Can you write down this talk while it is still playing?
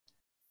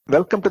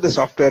Welcome to the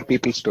Software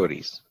People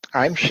Stories.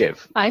 I'm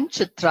Shiv. I'm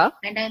Chitra,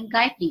 And I'm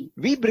Gayatri.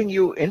 We bring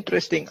you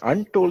interesting,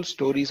 untold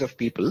stories of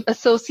people.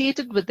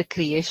 associated with the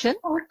creation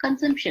Or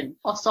consumption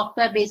of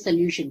software-based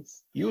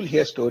solutions. You'll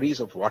hear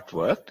stories of what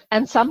worked.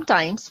 and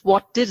sometimes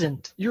what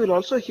didn't, You will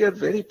also hear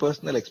very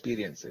personal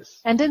experiences.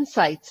 and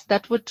insights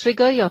that would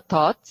trigger your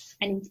thoughts.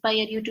 And inspire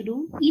you to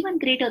do even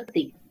greater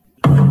things.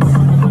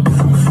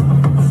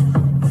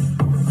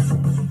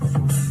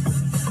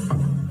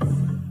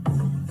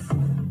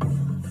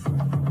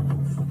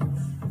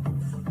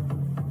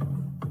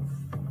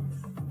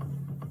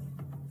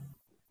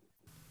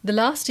 The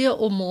last year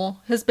or more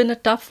has been a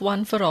tough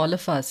one for all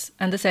of us,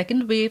 and the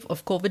second wave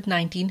of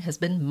COVID-19 has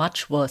been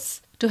much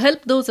worse. To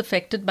help those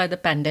affected by the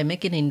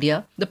pandemic in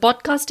India, the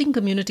podcasting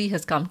community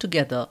has come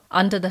together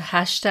under the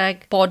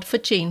hashtag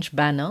Pod4Change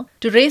banner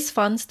to raise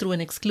funds through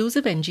an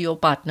exclusive NGO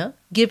partner,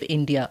 Give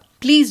India.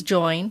 Please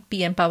join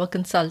PM Power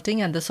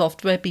Consulting and the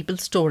Software People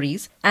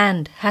Stories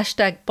and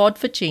hashtag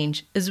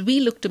Pod4Change as we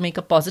look to make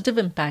a positive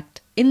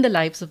impact in the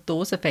lives of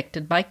those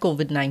affected by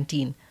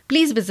COVID-19.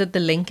 Please visit the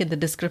link in the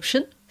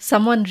description.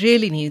 Someone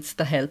really needs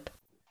the help.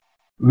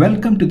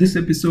 Welcome to this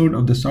episode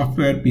of the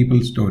Software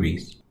People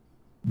Stories.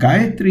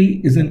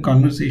 Gayatri is in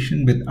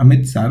conversation with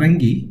Amit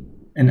Sarangi,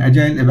 an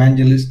agile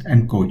evangelist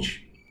and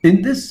coach.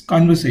 In this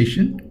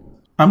conversation,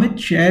 Amit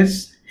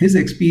shares his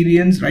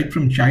experience right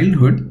from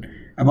childhood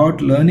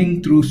about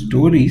learning through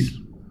stories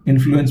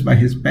influenced by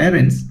his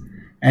parents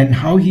and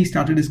how he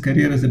started his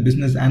career as a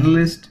business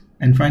analyst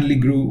and finally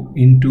grew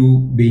into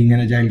being an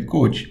agile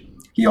coach.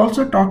 He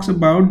also talks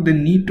about the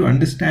need to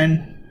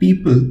understand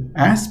people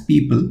as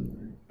people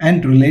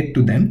and relate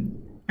to them,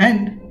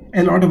 and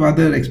a lot of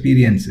other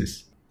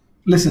experiences.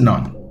 Listen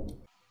on.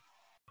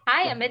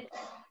 Hi, Amit.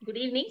 Good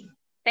evening.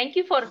 Thank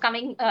you for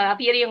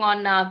appearing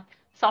on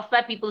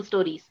Software People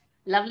Stories.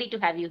 Lovely to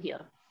have you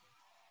here.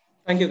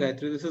 Thank you,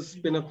 Gayatri. This has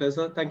been a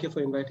pleasure. Thank you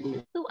for inviting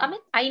me. So,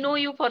 Amit, I know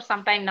you for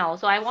some time now.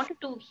 So, I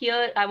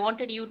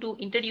wanted you to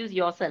introduce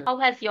yourself. How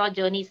has your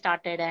journey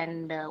started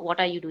and what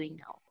are you doing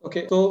now?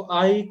 Okay, so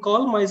I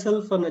call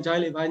myself an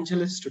agile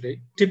evangelist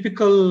today.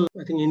 Typical,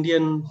 I think,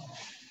 Indian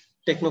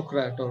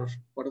technocrat or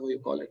whatever you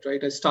call it,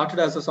 right? I started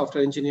as a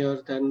software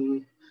engineer,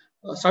 then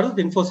started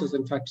with Infosys,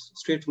 in fact,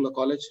 straight from the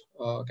college,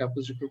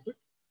 campus recruitment.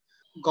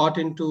 Got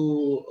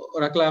into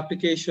Oracle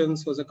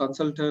applications, was a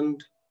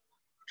consultant,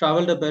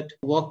 traveled a bit,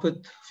 worked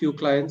with few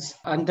clients.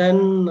 And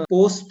then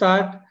post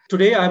that,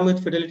 today I'm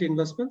with Fidelity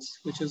Investments,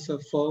 which is a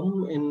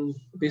firm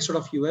based out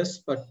of US,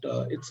 but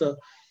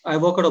I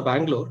work out of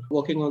Bangalore,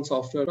 working on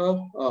software.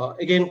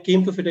 Again,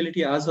 came to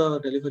Fidelity as a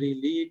delivery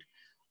lead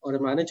or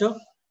a manager.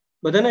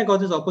 But then I got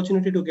this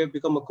opportunity to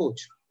become a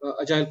coach,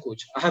 agile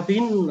coach. I have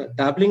been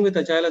dabbling with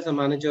agile as a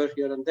manager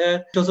here and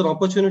there. It was an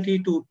opportunity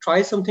to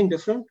try something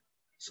different.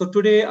 So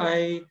today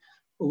I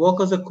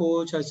work as a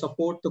coach. I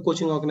support the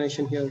coaching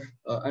organization here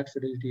at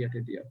Fidelity at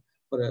India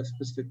for a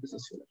specific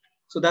business unit.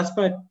 So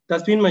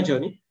that's been my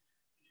journey,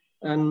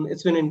 and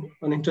it's been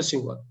an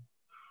interesting one.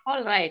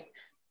 All right.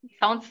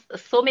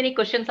 So many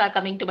questions are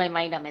coming to my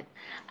mind, Amit.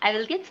 I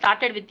will get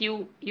started with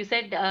you. You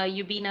said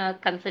you've been a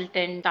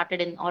consultant,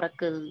 started in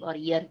Oracle or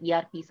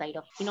ERP side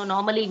of.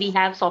 Normally we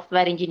have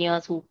software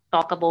engineers who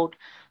talk about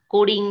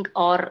coding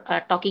or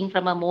talking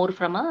from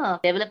a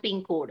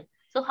developing code.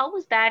 So how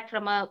was that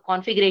from a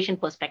configuration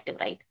perspective,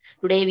 right?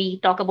 Today we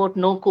talk about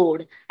no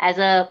code as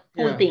a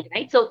cool thing,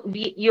 right? So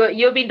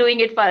you've been doing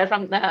it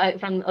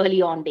from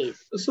early on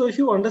days. So if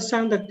you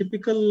understand the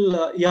typical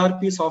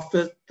ERP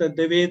software,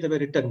 the way they were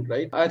written,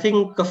 right? I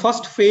think the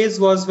first phase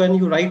was when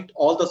you write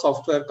all the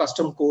software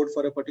custom code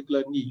for a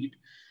particular need.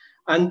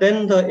 And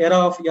then the era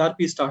of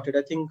ERP started,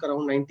 I think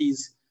around 90s,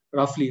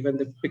 roughly, when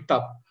they picked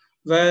up,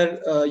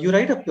 where you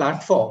write a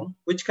platform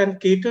which can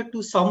cater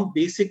to some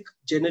basic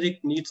generic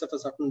needs of a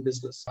certain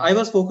business. I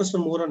was focused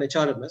more on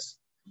HRMS.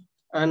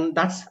 And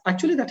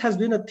that has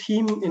been a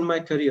theme in my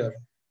career,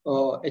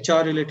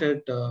 HR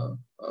related,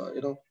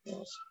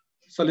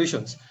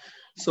 solutions.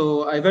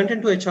 So I went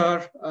into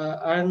HR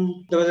and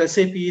there was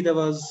SAP, there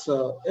was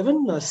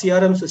even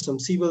CRM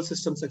systems, CWL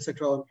systems,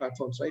 etc. on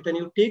platforms, right? And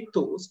you take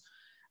those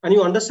and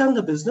you understand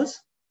the business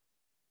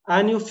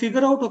and you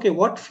figure out, okay,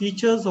 what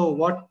features or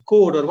what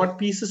code or what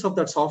pieces of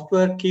that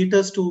software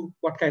caters to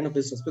what kind of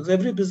business, because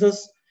every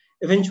business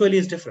eventually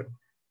is different.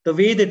 The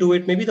way they do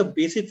it, maybe the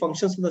basic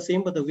functions are the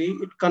same, but the way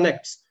it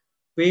connects,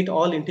 way it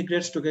all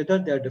integrates together,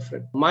 they're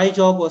different. My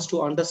job was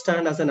to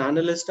understand as an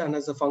analyst and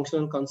as a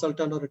functional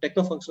consultant or a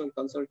techno-functional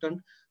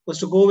consultant, was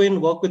to go in,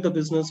 work with the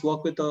business,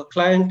 work with the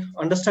client,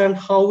 understand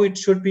how it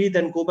should be,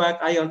 then go back.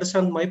 I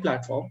understand my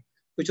platform,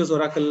 which was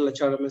Oracle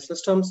HRMS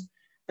systems,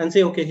 and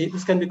say, okay,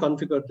 this can be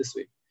configured this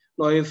way.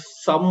 Now, if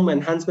some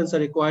enhancements are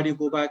required, you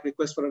go back,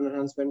 request for an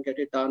enhancement, get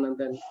it done, and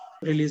then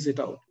release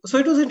it out. So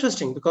it was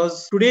interesting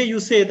because today you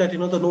say that, the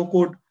no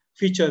code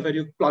feature where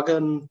you plug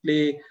and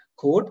play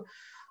code.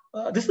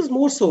 This is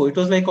more so. It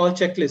was like all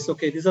checklists.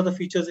 Okay, these are the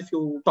features if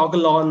you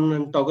toggle on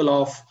and toggle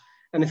off.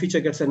 and a feature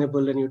gets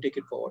enabled and you take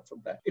it forward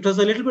from that. It was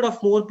a little bit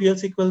of more PL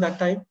SQL that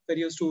time, where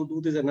you used to do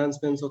these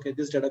enhancements. Okay,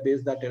 this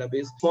database, that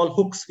database, small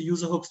hooks,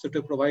 user hooks that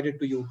are provided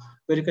to you,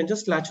 where you can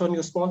just latch on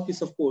your small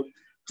piece of code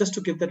just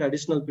to give that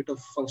additional bit of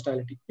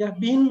functionality. Yeah,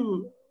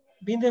 been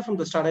there from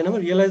the start. I never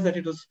realized that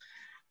it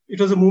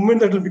was a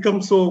movement that will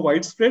become so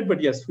widespread,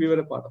 but yes, we were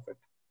a part of it.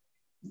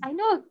 I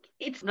know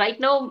it's right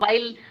now,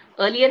 while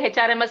earlier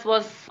HRMS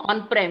was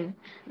on-prem,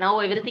 now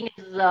everything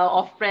is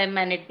off-prem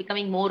and it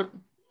becoming more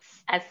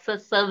as a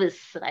service,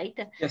 right?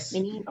 Yes.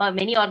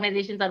 Many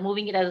organizations are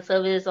moving it as a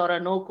service or a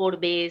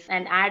no-code base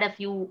and add a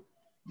few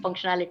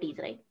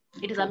functionalities, right?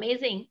 It is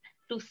amazing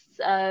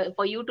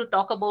for you to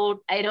talk about.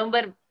 I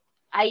remember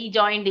I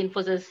joined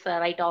Infosys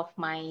right off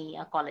my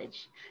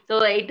college.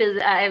 So it is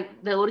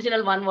the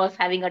original one was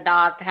having a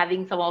Dart,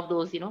 having some of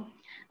those, the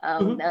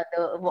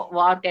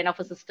WAR kind of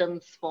a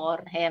systems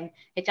for him,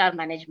 HR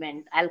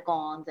management,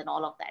 Alcons, and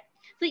all of that.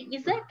 So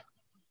is that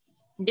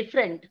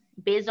different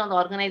based on the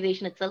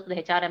organization itself, the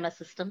HRMS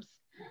systems,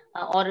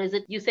 or is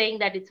it you saying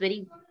that it's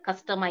very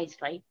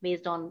customized, right,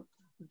 based on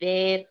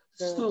where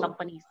the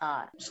companies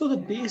are? So the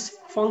basic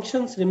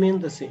functions remain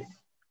the same.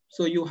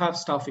 So you have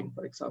staffing,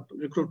 for example,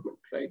 recruitment,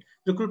 right?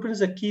 Recruitment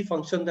is a key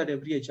function that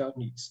every HR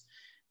needs.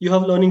 You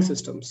have learning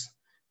systems.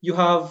 You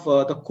have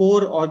the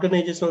core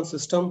organizational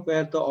system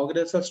where the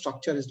organizational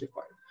structure is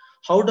defined.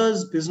 How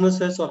does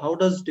businesses or how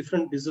does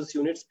different business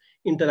units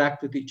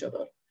interact with each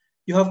other?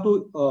 You have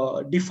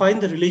to define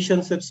the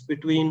relationships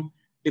between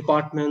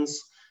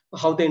departments,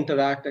 how they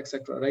interact,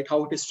 etc. Right?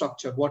 How it is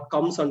structured, what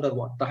comes under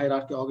what, the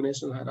hierarchy,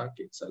 organizational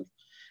hierarchy itself.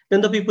 Then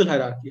the people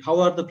hierarchy. How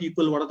are the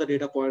people? What are the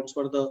data points?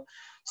 What are the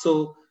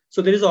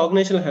so there is an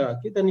organizational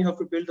hierarchy. Then you have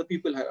to build the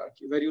people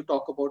hierarchy where you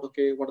talk about,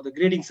 okay, what are the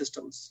grading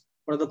systems?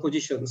 What are the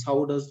positions?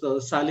 How does the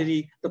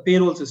salary, the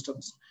payroll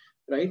systems,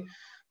 right?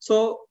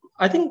 So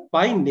I think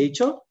by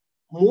nature,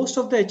 most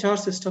of the HR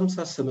systems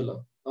are similar,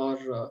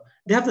 or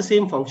they have the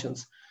same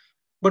functions.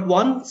 But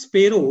one's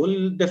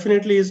payroll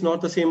definitely is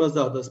not the same as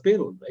the other's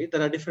payroll, right?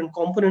 There are different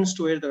components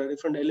to it. There are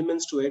different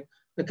elements to it.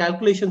 The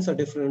calculations are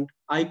different.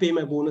 I pay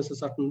my bonus a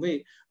certain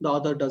way. The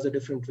other does a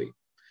different way.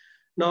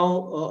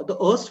 Now, the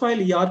erstwhile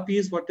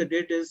ERPs, what they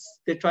did is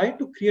they tried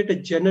to create a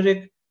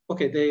generic,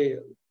 they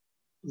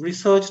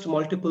researched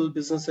multiple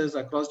businesses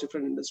across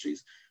different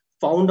industries,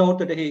 found out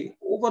that, hey,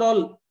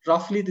 overall,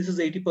 roughly this is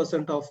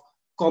 80% of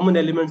common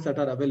elements that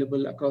are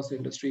available across the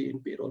industry in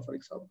payroll, for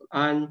example.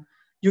 And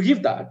you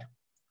give that,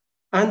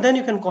 and then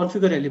you can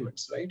configure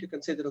elements, right? You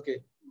can say that, okay,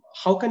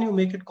 how can you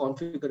make it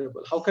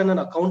configurable? How can an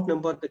account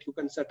number that you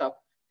can set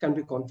up can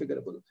be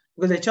configurable?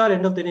 Because HR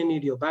end of the day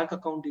need your bank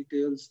account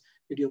details,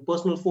 need your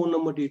personal phone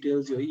number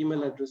details, your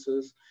email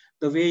addresses,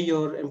 the way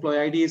your employee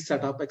ID is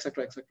set up,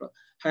 etc., etc.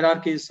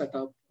 Hierarchy is set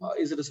up.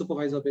 Is it a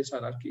supervisor-based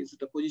hierarchy? Is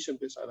it a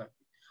position-based hierarchy?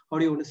 How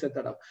do you want to set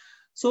that up?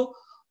 So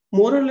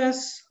more or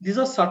less, these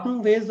are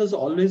certain ways that will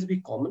always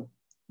be common.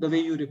 The way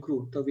you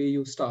recruit, the way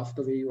you staff,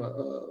 the way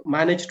you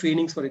manage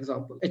trainings, for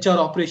example. HR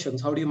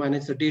operations, how do you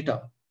manage the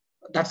data?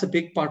 That's a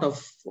big part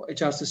of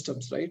HR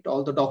systems, right?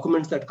 All the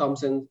documents that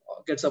comes in,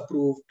 gets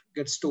approved,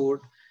 gets stored,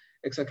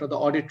 etc. The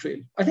audit trail.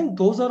 I think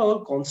those are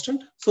all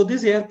constant. So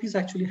these ARPs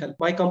actually help.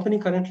 My company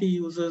currently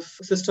uses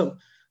a system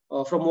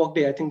from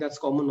Workday. I think that's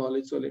common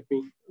knowledge. So let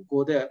me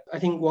go there. I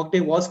think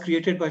Workday was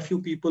created by a few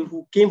people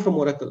who came from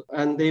Oracle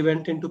and they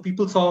went into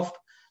PeopleSoft.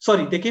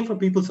 Sorry, they came from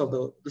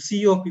PeopleSoft, the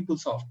CEO of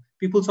PeopleSoft.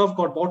 PeopleSoft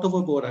got bought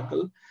over by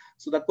Oracle.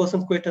 So that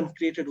person quit and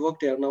created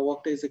Workday. Now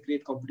Workday is a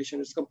great competition.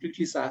 It's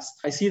completely SaaS.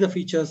 I see the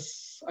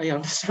features. I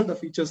understand the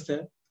features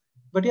there.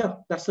 But yeah,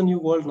 that's the new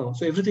world now.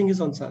 So everything is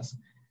on SaaS,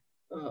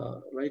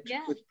 right?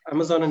 Yeah. With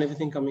Amazon and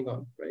everything coming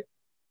on, right?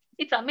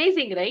 It's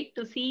amazing, right?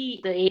 To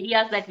see the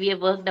areas that we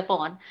have worked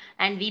upon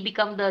and we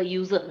become the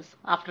users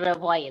after a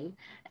while.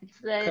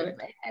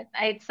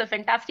 It's a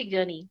fantastic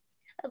journey.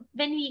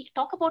 When we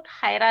talk about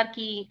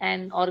hierarchy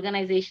and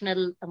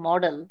organizational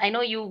model, I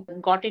know you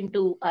got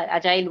into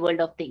agile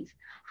world of things.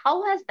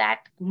 How has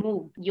that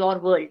moved your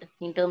world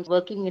in terms of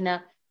working in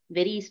a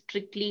very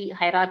strictly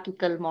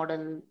hierarchical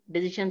model?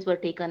 Decisions were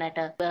taken at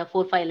a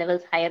 4-5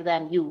 levels higher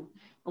than you,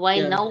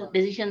 while now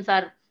decisions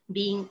are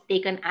being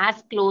taken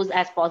as close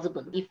as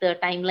possible if the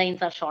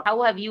timelines are short.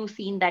 How have you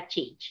seen that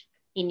change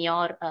in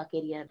your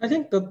career? I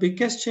think the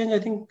biggest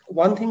change,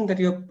 one thing that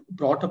you have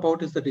brought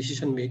about is the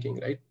decision making,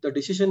 right? The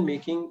decision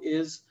making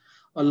is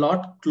a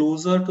lot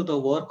closer to the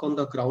work on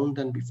the ground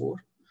than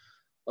before.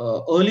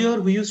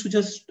 Earlier, we used to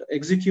just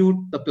execute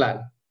the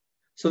plan.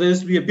 So there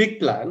used to be a big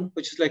plan,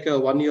 which is like a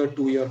 1 year,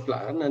 2 year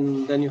plan.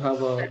 And then you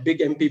have a big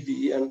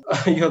MPP and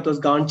you have those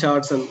Gantt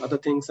charts and other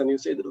things. And you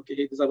say that, okay,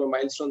 hey, these are my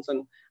milestones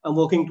and I'm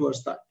working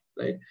towards that,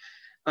 right?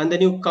 And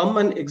then you come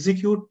and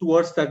execute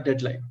towards that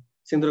deadline.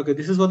 Saying that, okay,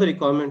 this is what the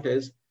requirement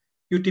is.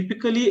 You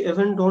typically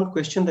even don't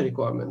question the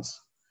requirements.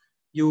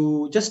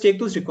 You just take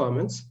those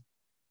requirements,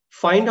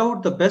 find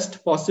out the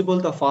best possible,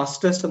 the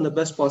fastest and the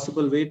best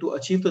possible way to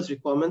achieve those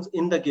requirements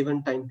in the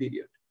given time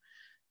period.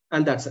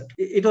 And that's it.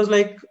 It was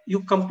like you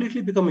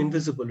completely become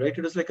invisible, right?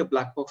 It was like a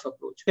black box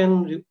approach. You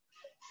can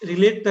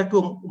relate that to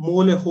a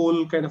mole a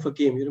hole kind of a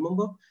game. You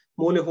remember?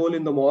 mole hole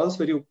in the malls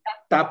where you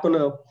tap on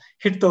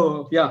hit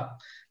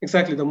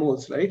the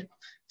moles, right?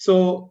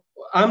 So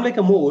I'm like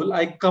a mole.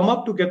 I come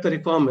up to get the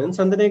requirements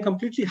and then I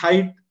completely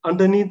hide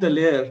underneath the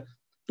layer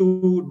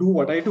to do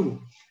what I do.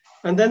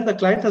 And then the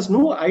client has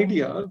no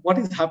idea what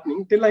is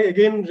happening till I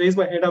again raise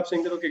my head up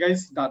saying that, okay,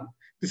 guys, done.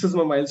 This is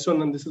my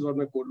milestone and this is what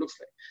my code looks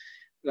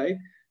like, right?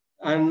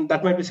 And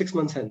that might be 6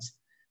 months hence.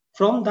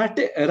 From that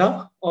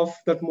era of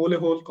that mole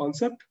hole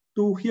concept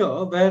to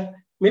here, where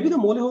maybe the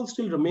mole hole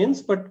still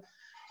remains, but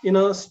in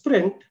a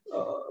sprint,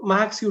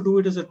 max you do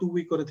it as a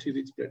 2-week or a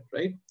 3-week sprint,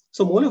 right?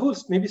 So mole hole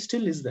maybe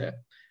still is there.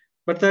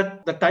 But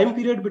that the time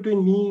period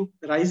between me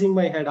rising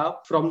my head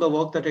up from the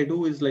work that I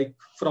do is like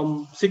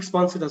from 6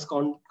 months, it has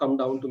come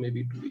down to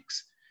maybe 2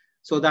 weeks.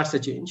 So that's a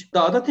change.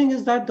 The other thing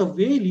is that the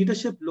way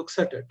leadership looks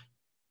at it,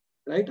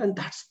 right? And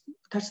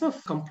that's a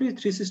complete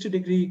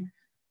 360-degree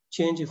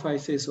change, if I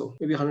say so.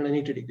 Maybe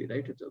 180-degree,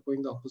 right? It's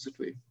going the opposite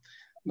way,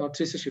 not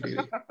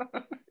 360-degree.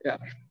 Yeah.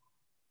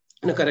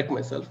 Correct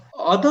myself.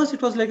 Others,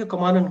 it was like a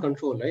command and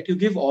control, right? You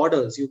give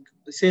orders. You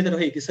say that,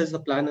 hey, this is the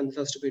plan and this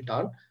has to be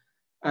done.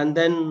 And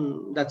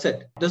then that's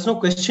it. There's no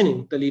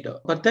questioning the leader.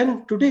 But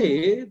then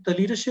today, the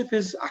leadership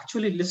is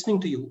actually listening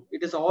to you.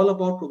 It is all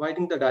about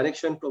providing the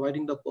direction,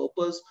 providing the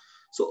purpose.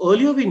 So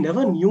earlier, we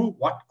never knew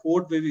what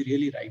code were we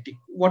really writing.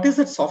 What is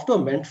that software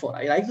meant for?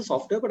 I like the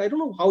software, but I don't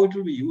know how it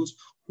will be used,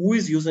 who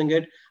is using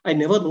it. I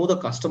never know the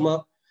customer.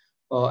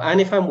 And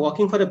if I'm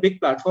working for a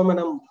big platform and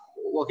I'm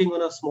working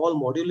on a small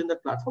module in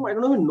that platform, I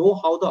don't even know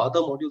how the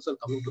other modules are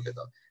coming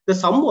together. There's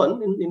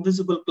someone in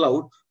invisible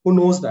cloud who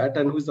knows that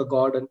and who is the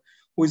God and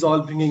who is all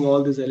bringing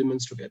all these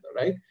elements together,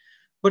 right?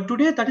 But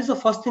today, that is the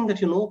first thing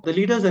that you know. The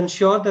leaders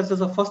ensure that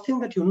there's the first thing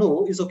that you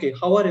know is, okay,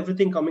 how are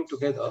everything coming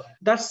together?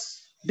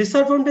 That's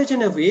disadvantage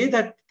in a way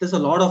that there's a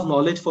lot of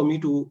knowledge for me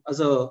to, as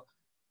a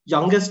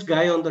youngest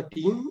guy on the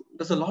team,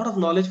 there's a lot of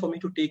knowledge for me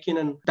to take in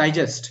and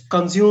digest,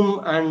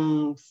 consume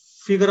and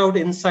figure out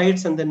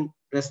insights and then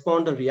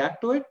respond or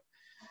react to it.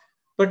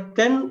 But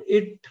then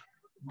it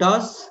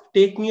does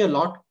take me a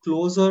lot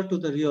closer to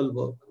the real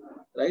work,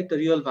 right? The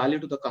real value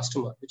to the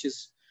customer, which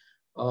is,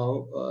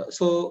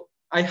 so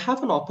I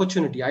have an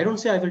opportunity. I don't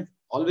say I will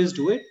always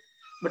do it,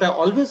 but I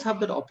always have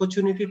that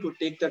opportunity to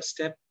take that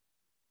step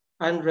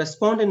and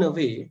respond in a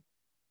way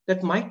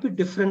that might be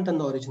different than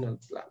the original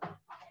plan.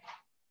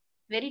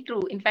 Very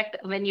true. In fact,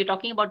 when you're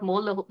talking about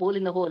mole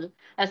in the hole,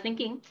 I was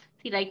thinking,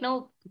 see, right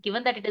now,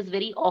 given that it is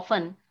very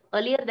often,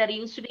 earlier there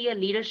used to be a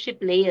leadership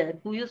layer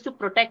who used to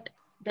protect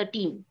the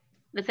team.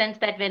 The sense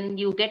that when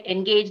you get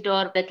engaged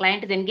or the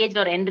client is engaged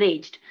or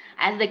enraged,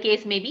 as the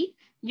case may be,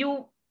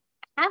 you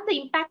have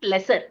the impact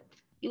lesser.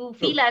 You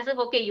feel as if,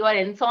 okay, you are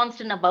ensconced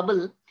in a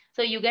bubble.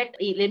 So you get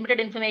limited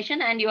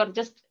information and you're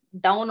just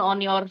down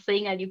on your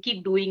saying and you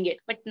keep doing it.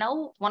 But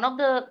now one of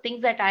the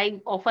things that I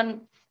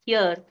often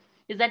hear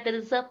is that there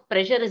is a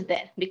pressure is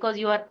there because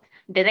you are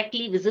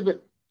directly visible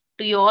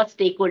to your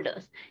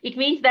stakeholders. It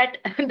means that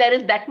there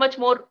is that much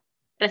more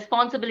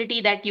responsibility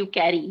that you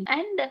carry.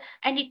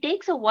 And it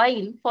takes a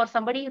while for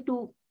somebody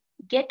to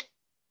get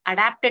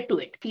adapted to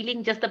it,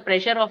 feeling just the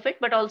pressure of it,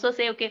 but also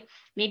say, okay,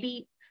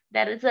 maybe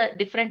there is a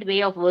different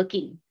way of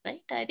working,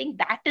 right? I think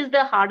that is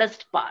the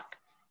hardest part.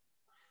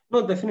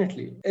 No,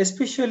 definitely.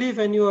 Especially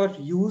when you are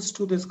used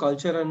to this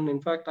culture. And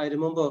in fact, I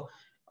remember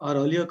our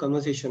earlier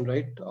conversation,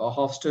 right?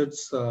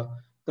 Hofstede's,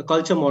 the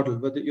culture model,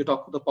 where you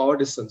talk about the power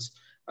distance.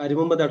 I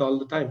remember that all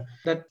the time.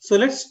 So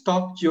let's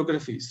talk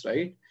geographies,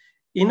 right?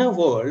 In a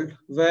world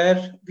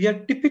where we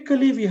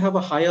have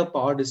a higher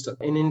power distance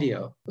in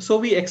India. So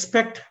we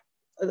expect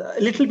a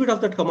little bit of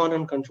that command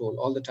and control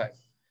all the time.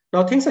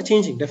 Now, things are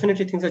changing.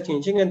 Definitely things are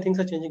changing and things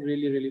are changing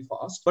really, really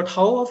fast. But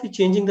how are we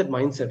changing that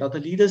mindset? Are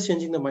the leaders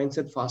changing the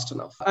mindset fast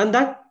enough? And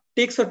that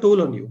takes a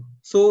toll on you.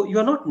 So you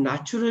are not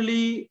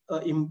naturally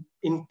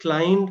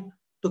inclined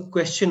to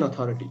question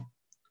authority,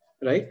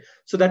 right?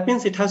 So that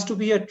means it has to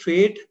be a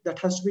trait that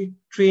has to be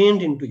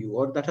trained into you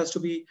or that has to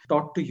be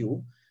taught to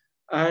you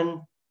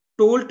and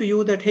told to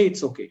you that, hey,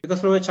 it's okay.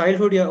 Because from a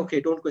childhood, yeah,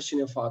 okay, don't question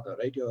your father,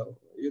 right?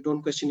 You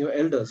don't question your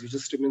elders. You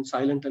just remain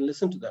silent and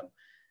listen to them.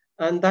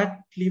 And that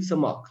leaves a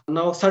mark.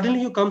 Now,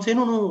 suddenly you come say,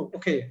 no,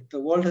 okay,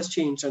 the world has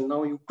changed. And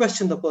now you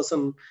question the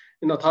person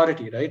in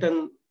authority, right?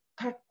 And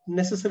that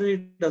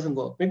necessarily doesn't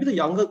work. Maybe the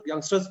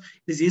youngsters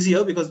is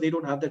easier because they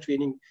don't have the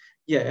training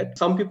yet.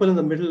 Some people in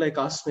the middle like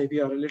us maybe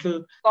are a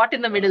little... Caught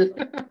in the middle.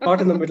 Caught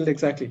in the middle,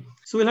 exactly.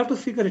 So we'll have to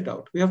figure it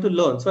out. We have to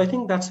learn. So I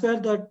think that's where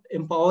the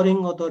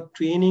empowering or the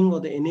training or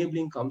the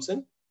enabling comes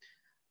in.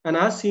 And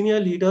as senior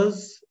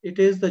leaders, it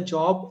is the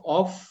job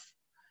of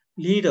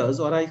leaders,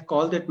 or I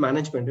call that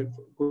management,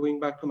 going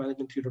back to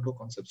management 3.0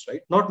 concepts, right?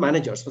 Not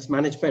managers, but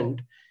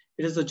management.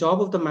 It is the job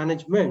of the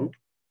management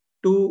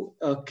to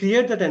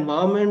create that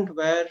environment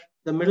where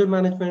the middle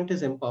management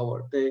is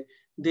empowered.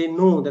 They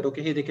know that,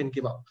 okay, hey, they can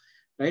give up,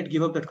 right?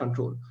 Give up that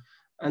control.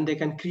 And they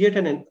can create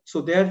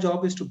so their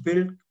job is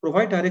to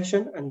provide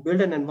direction and build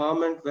an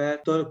environment where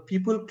the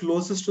people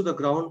closest to the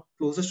ground,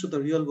 closest to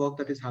the real work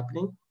that is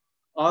happening,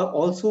 are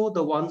also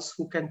the ones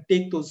who can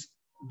take those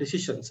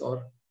decisions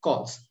or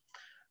calls.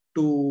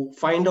 to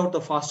find out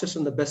the fastest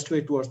and the best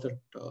way towards that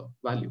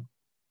value.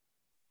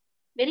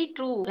 Very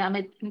true,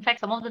 Amit. In fact,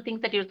 some of the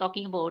things that you're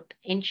talking about,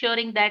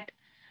 ensuring that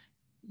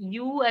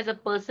you as a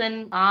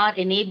person are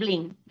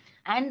enabling,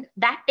 and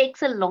that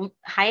takes a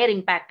higher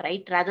impact,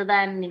 right? Rather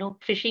than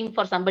fishing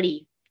for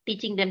somebody,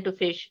 teaching them to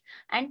fish,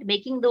 and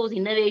making those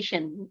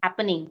innovation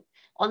happening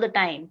all the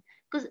time.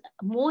 Because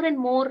more and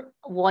more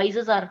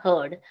voices are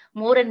heard,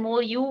 more and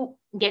more you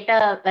get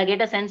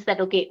a sense that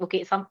okay,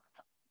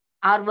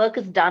 our work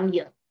is done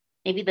here.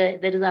 Maybe there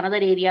is another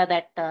area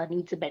that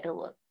needs a better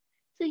work.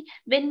 So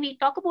when we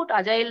talk about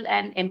agile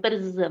and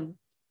empiricism,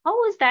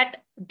 how is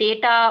that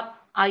data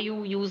are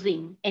you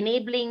using,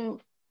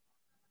 enabling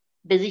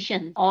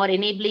decisions or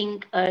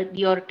enabling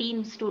your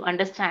teams to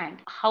understand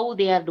how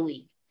they are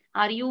doing?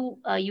 Are you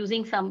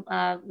using some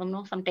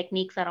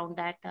techniques around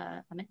that,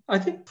 Amit? I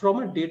think from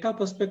a data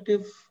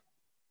perspective,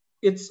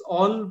 it's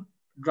all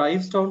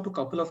drives down to a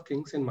couple of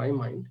things in my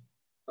mind.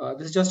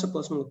 This is just a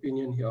personal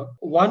opinion here.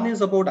 One is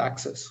about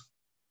access.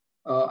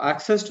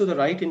 Access to the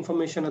right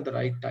information at the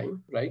right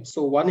time, right?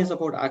 So one is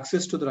about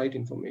access to the right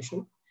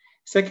information.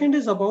 Second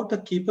is about the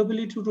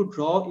capability to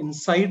draw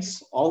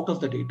insights out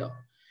of the data.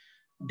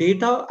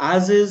 Data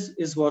as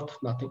is worth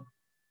nothing.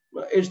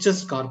 It's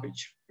just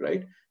garbage,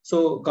 right?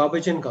 So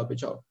garbage in,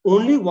 garbage out.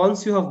 Only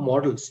once you have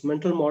models,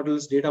 mental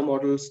models, data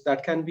models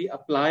that can be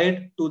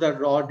applied to that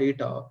raw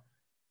data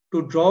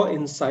to draw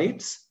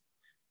insights,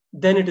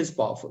 then it is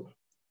powerful.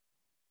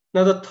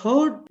 Now, the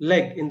third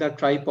leg in that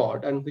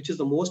tripod, and which is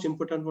the most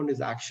important one,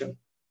 is action.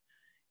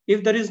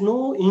 If there is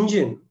no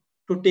engine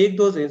to take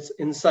those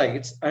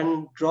insights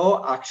and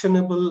draw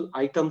actionable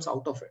items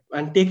out of it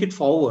and take it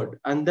forward,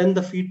 and then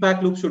the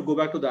feedback loop should go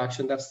back to the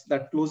action,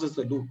 that closes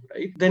the loop,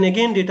 right? Then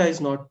again, data is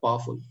not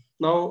powerful.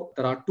 Now,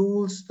 there are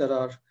tools,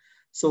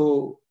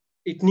 so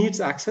it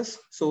needs access.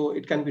 So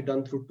it can be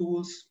done through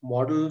tools,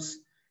 models,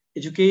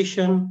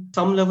 education,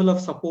 some level of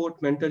support,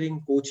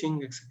 mentoring,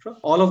 coaching, etc.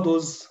 All of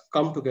those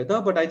come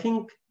together, but I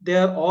think they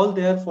are all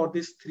there for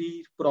this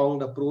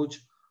three-pronged approach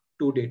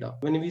to data.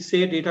 When we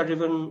say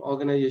data-driven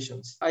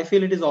organizations, I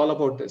feel it is all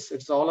about this.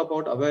 It's all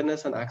about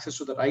awareness and access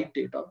to the right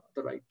data at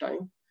the right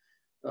time.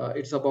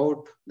 It's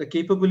about the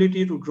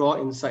capability to draw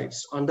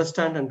insights,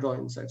 understand and draw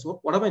insights.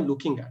 What am I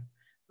looking at,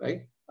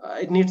 right?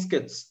 It needs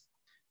skills.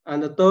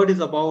 And the third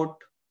is about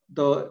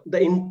the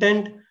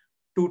intent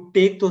to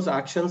take those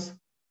actions,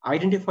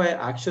 identify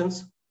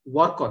actions,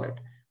 work on it,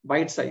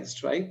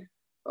 bite-sized, right?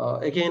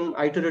 Again,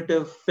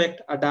 iterative,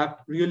 effect,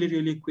 adapt really,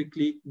 really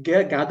quickly,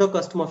 gather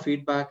customer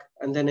feedback,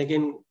 and then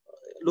again,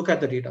 look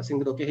at the data, saying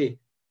that, okay, hey,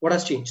 what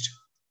has changed,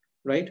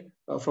 right?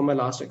 From my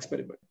last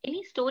experiment.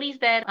 Any stories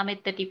there,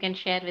 Amit, that you can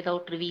share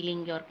without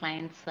revealing your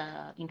clients'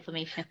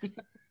 information?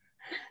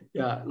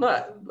 Yeah,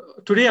 no,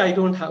 today I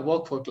don't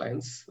work for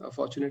clients,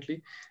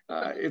 fortunately.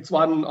 It's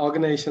one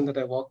organization that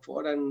I work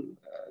for, and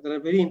there are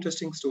very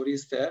interesting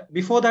stories there.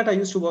 Before that, I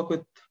used to work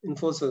with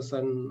Infosys,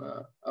 and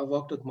I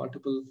worked with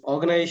multiple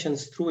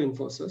organizations through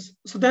Infosys.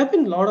 So there have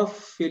been a lot of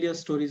failure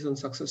stories and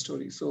success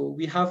stories. So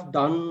we have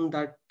done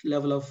that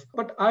level of,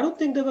 but I don't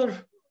think there were,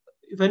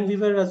 when we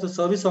were as a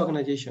service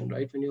organization,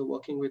 right, when you're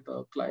working with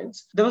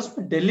clients, there was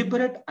a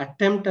deliberate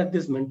attempt at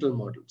these mental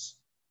models.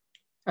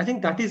 I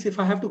think that is, if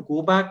I have to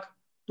go back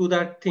to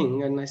that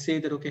thing and I say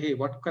that, okay, hey,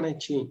 what can I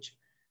change,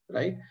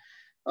 right?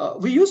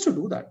 We used to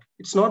do that.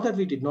 It's not that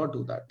we did not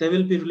do that. There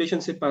will be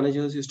relationship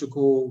managers used to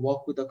go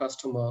work with the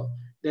customer.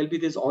 There'll be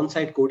these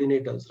on-site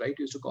coordinators, right?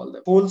 Used to call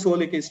them. Whole soul,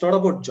 like, it's not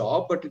about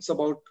job, but it's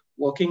about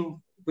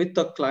working with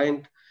the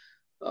client,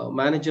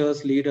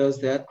 managers, leaders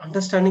there,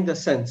 understanding the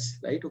sense,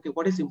 right? Okay,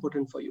 what is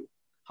important for you?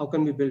 How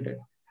can we build it?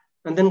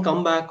 And then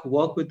come back,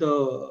 work with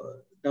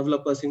the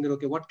developers, saying that,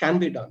 okay, what can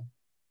be done?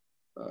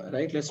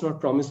 Right? Let's not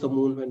promise the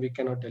moon when we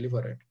cannot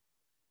deliver it.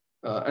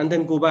 And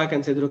then go back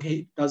and say that,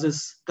 okay, does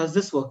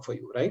this work for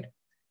you, right?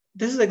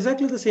 This is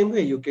exactly the same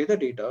way. You get the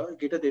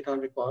data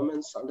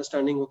requirements,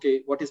 understanding,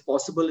 okay, what is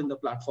possible in the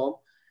platform,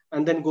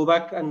 and then go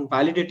back and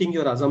validating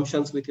your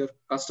assumptions with your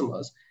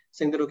customers,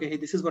 saying that, okay, hey,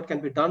 this is what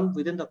can be done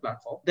within the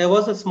platform. There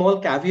was a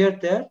small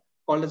caveat there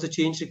called as a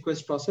change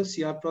request process,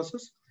 CR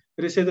process,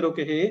 where you say that,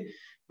 okay, hey,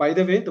 by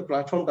the way, the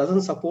platform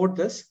doesn't support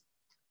this.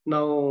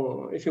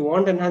 Now, if you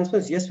want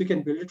enhancements, yes, we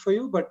can build it for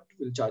you, but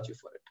we'll charge you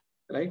for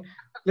it, right?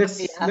 Let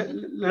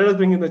us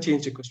bring in the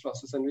change request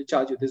process, and we'll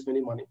charge you this many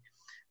money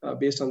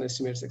based on the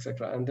estimates,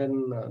 etc. And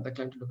then the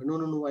client will go,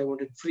 no, I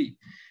want it free.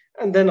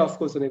 And then, of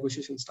course, the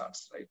negotiation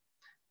starts, right?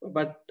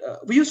 But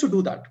we used to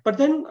do that. But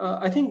then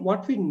I think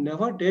what we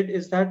never did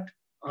is that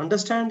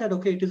understand that,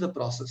 okay, it is a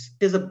process.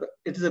 It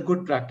is a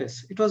good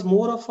practice. It was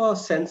more of a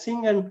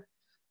sensing, and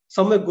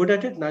some were good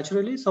at it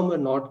naturally, some were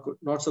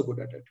not so good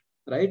at it.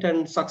 Right,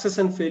 and success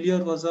and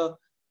failure was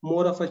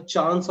more of a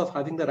chance of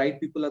having the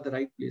right people at the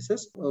right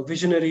places,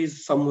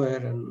 visionaries somewhere,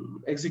 and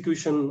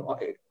execution,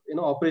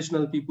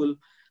 operational people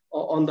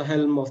on the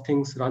helm of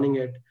things, running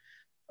it.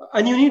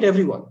 And you need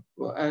everyone.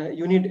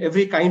 You need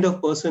every kind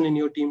of person in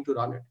your team to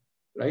run it,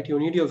 right? You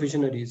need your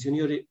visionaries.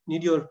 You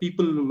need your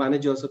people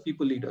managers or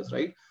people leaders,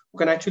 right? Who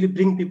can actually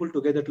bring people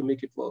together to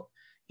make it work.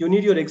 You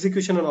need your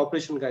execution and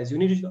operation guys. You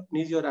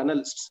need your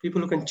analysts,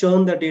 people who can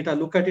churn the data,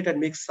 look at it and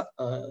make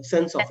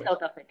sense of it.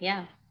 Out of it,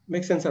 yeah.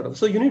 Make sense out of it.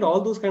 So you need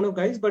all those kind of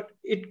guys, but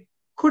it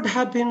could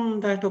have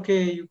been that,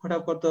 okay, you could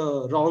have got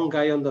the wrong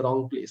guy on the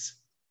wrong place.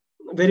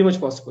 Very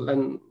much possible.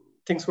 And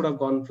things would have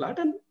gone flat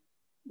and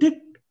did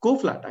go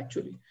flat,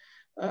 actually.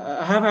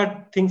 I have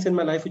had things in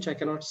my life which I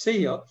cannot say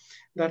here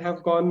that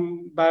have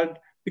gone bad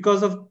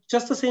because of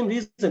just the same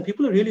reason.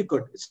 People are really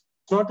good. It's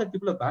not that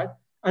people are bad,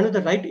 and with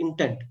the right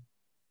intent.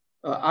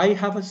 I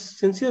have a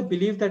sincere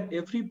belief that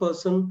every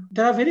person,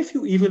 there are very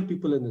few evil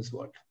people in this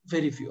world,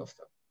 very few of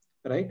them,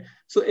 right?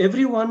 So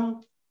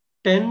everyone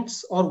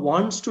tends or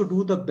wants to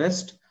do the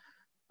best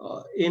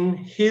in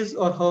his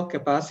or her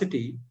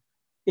capacity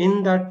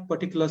in that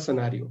particular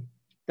scenario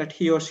that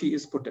he or she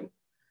is put in.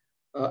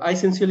 I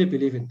sincerely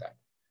believe in that.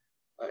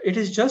 It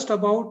is just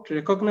about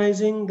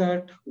recognizing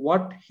that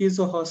what his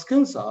or her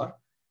skills are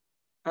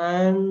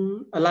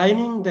and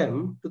aligning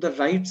them to the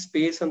right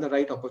space and the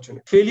right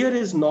opportunity. Failure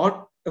is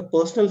not a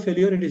personal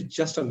failure, it is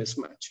just a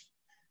mismatch.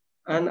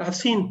 And I've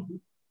seen,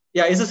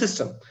 it's a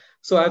system.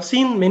 So I've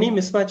seen many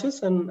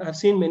mismatches and I've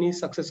seen many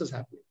successes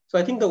happening. So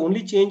I think the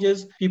only change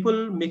is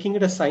people making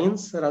it a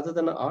science rather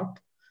than an art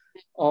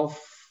of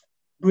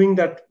doing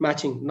that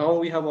matching. Now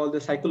we have all the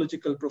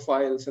psychological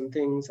profiles and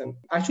things, and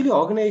actually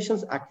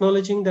organizations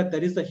acknowledging that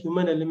there is the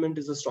human element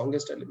is the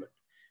strongest element,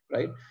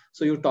 right?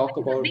 So you talk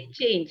about a big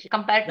change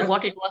compared to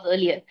what it was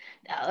earlier.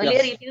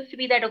 Earlier, it used to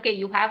be that, okay,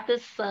 you have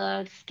this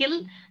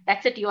skill,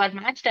 that's it, you are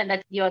matched and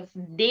that's you're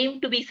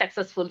deemed to be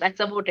successful.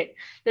 That's about it.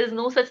 There's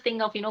no such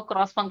thing of,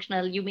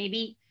 cross-functional. You may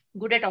be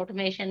good at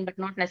automation, but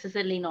not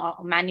necessarily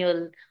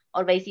manual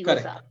or vice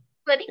versa. Correct.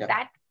 So I think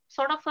that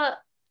sort of a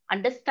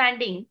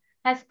understanding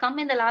has come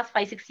in the last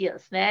 5-6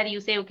 years, where you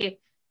say, okay,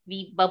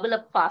 we bubble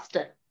up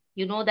faster.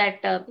 You know that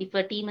if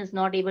a team is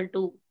not able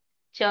to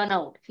churn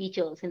out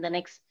features in the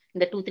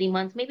 2-3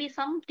 months, maybe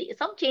some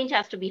change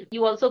has to be.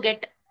 You also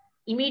get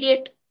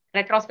immediate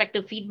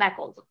retrospective feedback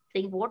also,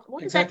 saying what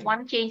is that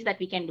one change that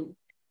we can do?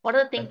 What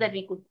are the things that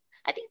we could?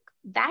 I think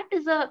that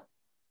is a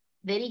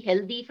very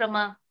healthy from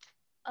a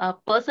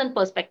person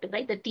perspective,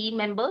 right? The team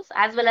members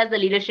as well as the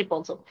leadership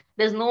also.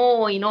 There's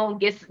no,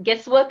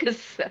 guesswork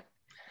is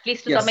at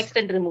least to some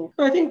extent removed.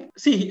 I think,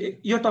 see,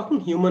 you're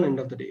talking human end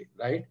of the day,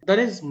 right? There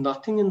is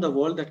nothing in the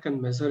world that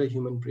can measure a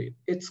human brain.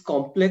 It's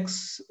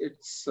complex,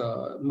 it's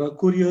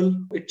mercurial,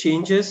 it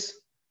changes.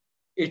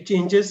 It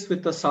changes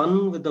with the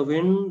sun, with the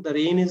wind, the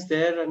rain is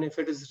there. And if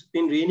it has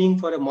been raining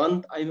for a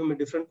month, I am a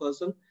different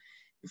person.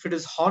 If it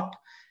is hot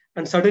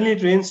and suddenly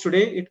it rains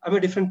today, I'm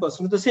a different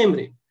person with the same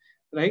rain,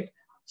 right?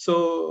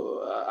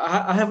 So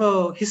I have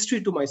a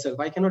history to myself.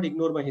 I cannot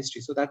ignore my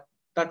history. So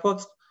that's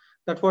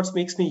what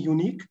makes me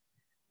unique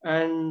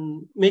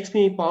and makes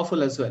me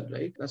powerful as well,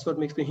 right? That's what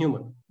makes me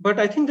human. But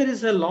I think there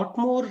is a lot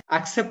more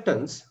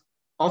acceptance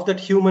of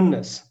that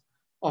humanness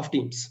of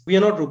teams. We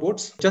are not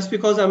robots. Just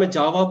because I'm a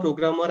Java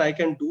programmer, I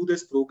can do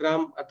this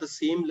program at the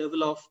same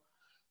level of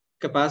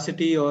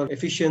capacity or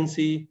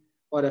efficiency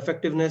or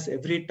effectiveness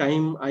every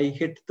time I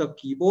hit the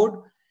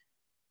keyboard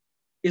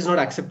is not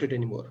accepted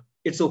anymore.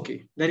 It's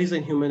okay. There is a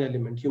human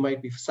element. You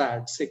might be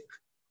sad, sick,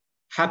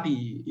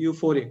 happy,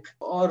 euphoric,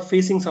 or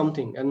facing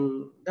something,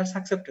 and that's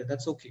accepted.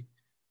 That's okay.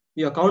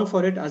 We account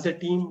for it as a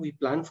team, we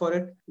plan for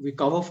it, we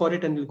cover for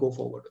it, and we'll go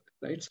forward with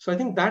it, right? So I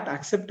think that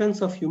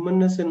acceptance of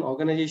humanness in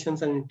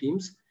organizations and in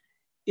teams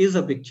is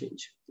a big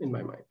change in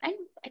my mind. And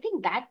I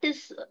think that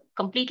is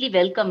completely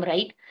welcome,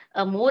 right?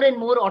 More and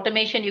more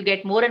automation you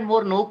get, more and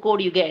more no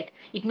code you get.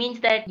 It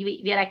means that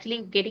we are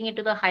actually getting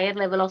into the higher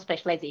level of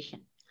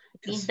specialization.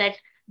 It means that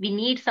we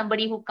need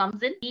somebody who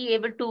comes in, be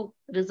able to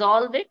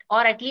resolve it, or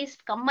at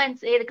least come and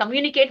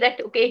communicate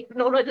that, okay,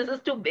 no, this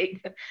is too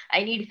big.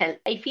 I need help.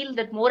 I feel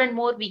that more and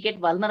more we get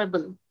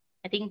vulnerable.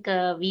 I think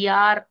we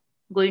are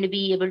going to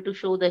be able to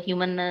show the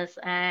humanness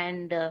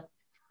and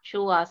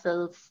show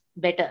ourselves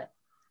better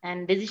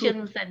and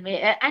decisions.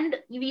 And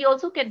we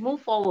also can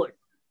move forward.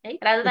 Right?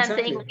 Rather than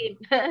saying, okay,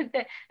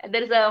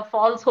 there is a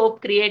false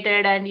hope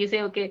created and you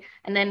say, okay,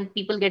 and then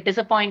people get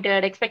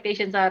disappointed,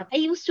 expectations are. I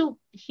used to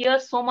hear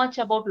so much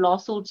about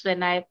lawsuits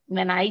when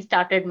I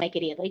started my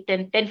career, right?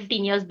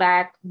 10-15 years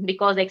back,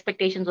 because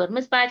expectations were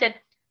mismatched and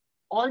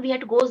all we had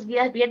to go is we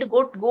had to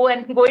go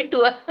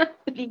into a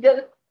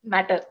legal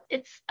matter.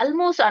 It's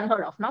almost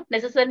unheard of, not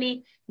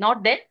necessarily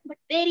not there, but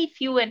very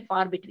few and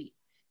far between.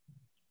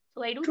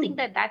 So I do think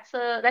that that's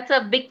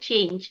a big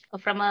change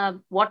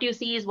from what you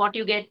see is what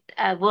you get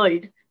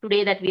world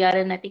today that we are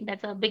in. I think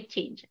that's a big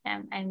change.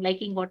 I'm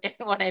liking what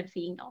I'm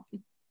seeing now.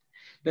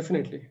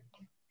 Definitely.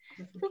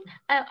 So,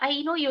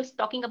 I know you're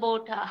talking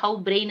about how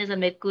brain is a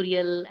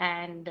mercurial,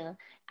 and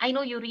I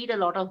know you read a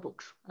lot of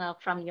books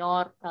from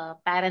your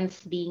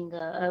parents being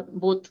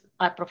both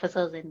are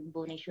professors in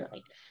Bhubaneswar,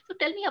 right? So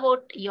tell me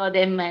about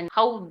them and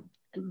how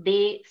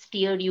they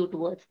steered you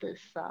towards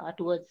this,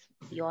 towards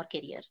your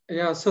career.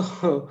 Yeah,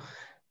 so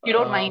You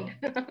don't mind?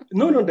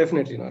 No,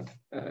 definitely not.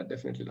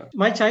 Definitely not.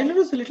 My childhood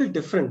was a little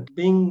different.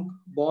 Being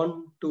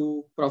born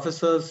to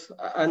professors,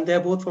 and they're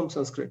both from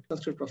Sanskrit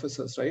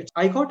professors, right?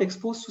 I got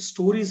exposed to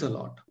stories a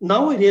lot.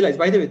 Now I realize,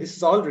 by the way, this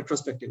is all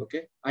retrospective,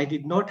 okay? I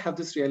did not have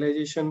this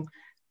realization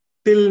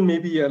till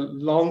maybe a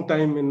long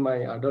time in my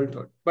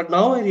adulthood. But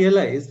now I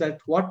realize that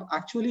what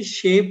actually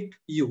shaped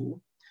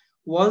you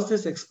was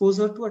this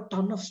exposure to a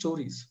ton of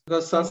stories.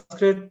 Because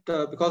Sanskrit,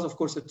 because of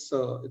course it's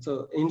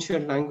a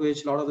ancient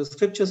language, a lot of the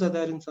scriptures are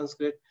there in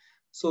Sanskrit.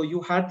 So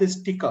you had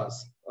these tikas,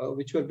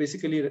 which were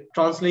basically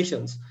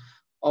translations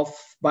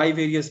by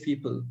various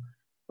people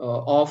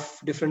of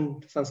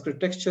different Sanskrit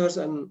textures.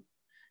 And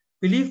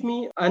believe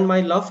me, and my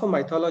love for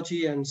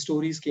mythology and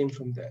stories came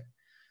from there.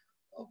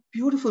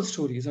 Beautiful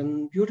stories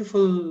and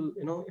beautiful,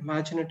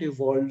 imaginative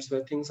worlds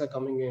where things are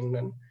coming in,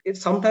 and it's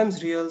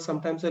sometimes real,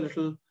 sometimes a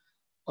little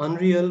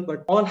unreal,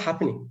 but all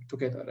happening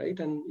together, right?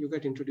 And you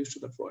get introduced to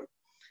that world,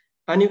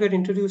 and you get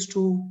introduced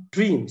to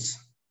dreams,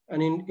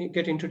 and you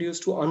get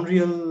introduced to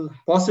unreal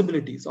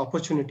possibilities,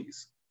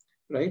 opportunities,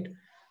 right?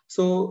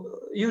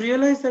 So you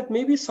realize that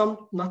maybe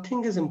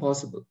nothing is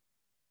impossible,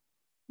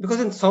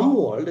 because in some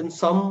world, in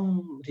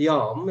some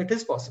realm, it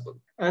is possible.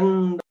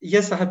 And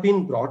yes, I have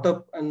been brought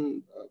up,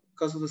 and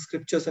because of the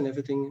scriptures and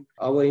everything,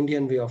 our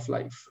Indian way of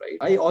life, right?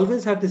 I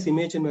always had this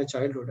image in my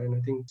childhood, and I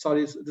think,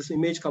 this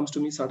image comes to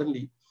me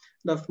suddenly,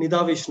 of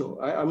Nida Vishnu.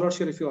 I'm not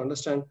sure if you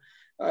understand,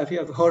 if you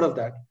have heard of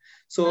that.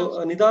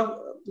 So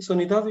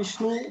Nida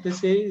Vishnu, they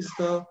say, is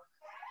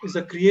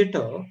the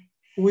creator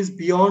who is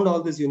beyond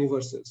all these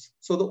universes.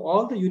 So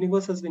all the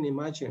universe has been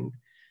imagined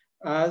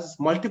as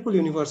multiple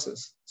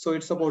universes. So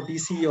it's about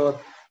DC or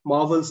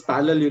Marvel's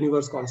parallel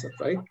universe concept,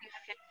 right?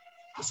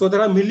 So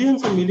there are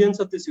millions and millions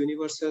of these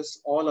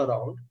universes all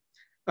around,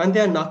 and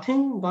they are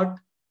nothing but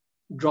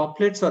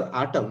droplets or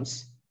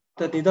atoms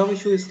that Nida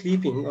Vishnu is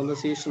sleeping on the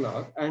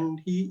Seshanag,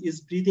 and he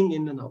is breathing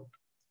in and out.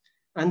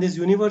 And these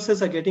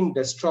universes are getting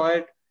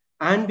destroyed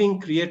and being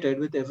created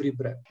with every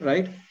breath,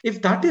 right?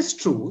 If that is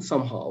true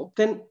somehow,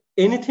 then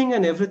anything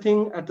and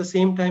everything at the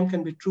same time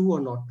can be true or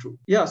not true.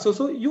 Yeah,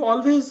 so you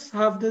always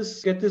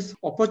get this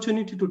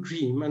opportunity to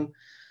dream and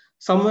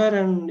somewhere,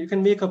 and you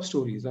can make up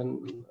stories,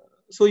 and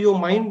so your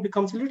mind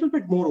becomes a little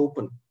bit more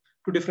open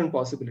to different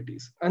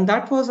possibilities. And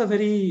that was a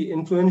very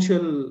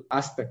influential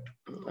aspect,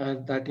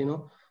 that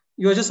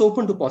you are just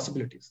open to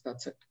possibilities.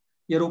 That's it.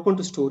 You're open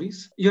to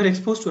stories. You're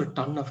exposed to a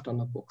ton of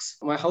books.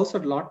 My house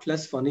had a lot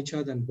less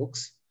furniture than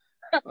books.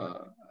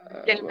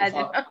 Can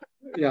imagine.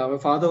 My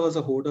father was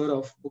a hoarder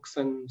of books,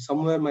 and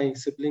somewhere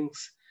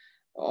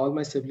all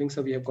my siblings,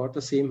 we have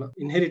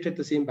inherited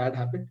the same bad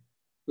habit,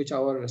 which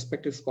our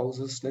respective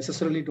spouses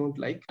necessarily don't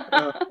like.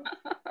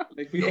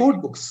 Like, we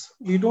hoard books.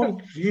 We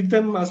don't read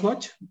them as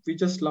much. We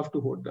just love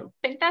to hoard them.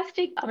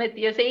 Fantastic. Amit,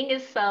 you're saying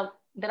is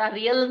there are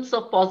realms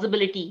of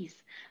possibilities,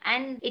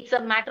 and it's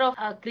a matter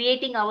of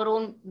creating our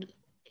own,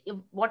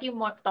 what you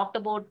talked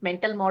about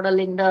mental model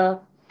in the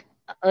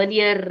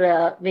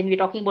earlier, when we're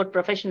talking about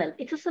professional,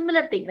 it's a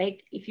similar thing,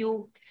 right? If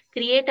you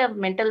create a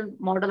mental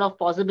model of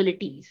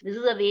possibilities, this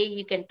is a way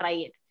you can try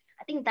it.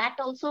 I think that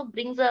also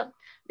brings a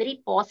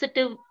very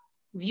positive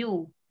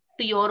view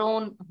to your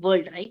own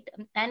world, right?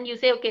 And you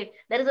say, okay,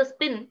 there is a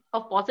spin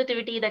of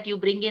positivity that you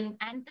bring in,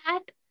 and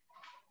that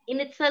in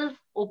itself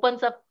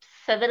opens up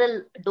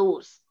several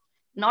doors,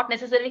 not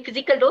necessarily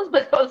physical doors,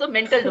 but also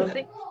mental doors.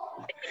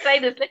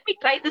 Let me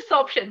try this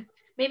option.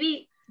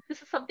 Maybe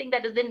this is something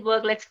that doesn't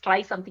work. Let's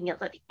try something else.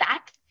 I think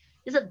that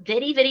is a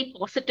very, very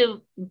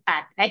positive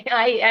impact.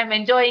 I am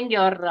enjoying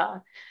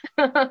your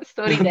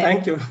story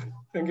there.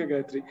 Thank you,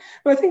 Gayatri.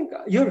 I think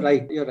you're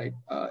right.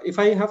 If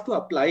I have to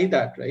apply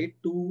that, right,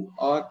 to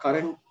our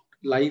current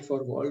life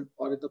or world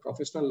or in the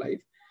professional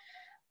life,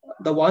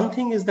 the one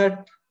thing is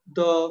that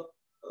the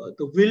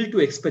will to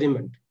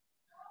experiment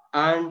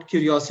and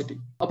curiosity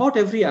about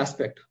every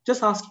aspect.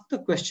 Just ask the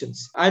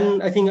questions.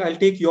 And I think I'll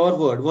take your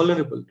word,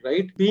 vulnerable,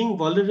 right? Being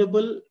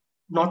vulnerable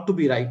not to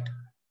be right.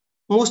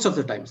 Most of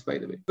the times, by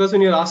the way. Because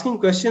when you're asking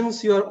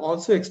questions, you're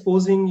also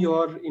exposing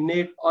your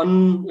innate,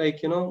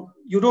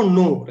 you don't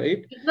know,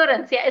 right?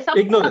 Ignorance, yeah.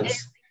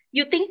 Ignorance.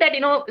 You think that,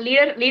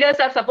 leaders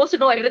are supposed to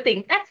know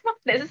everything. That's not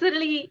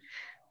necessarily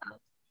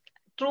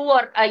true,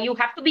 or you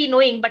have to be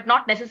knowing, but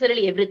not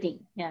necessarily everything.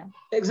 Yeah.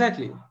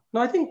 Exactly.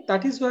 No, I think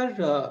that is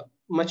where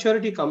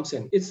maturity comes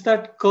in. It's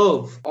that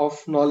curve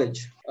of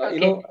knowledge.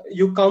 Okay.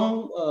 You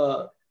come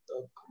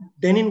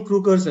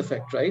Dunning-Kruger's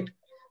effect, right?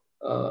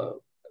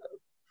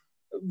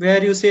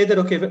 Where you say that,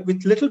 okay,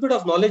 with little bit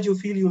of knowledge, you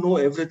feel you know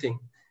everything.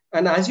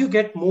 And as you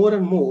get more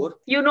and more,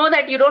 you know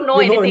that you don't know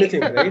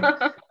anything. Right?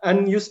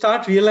 And you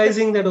start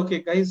realizing that,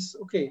 okay, guys,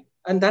 okay.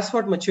 And that's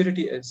what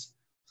maturity is.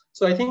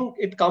 So I think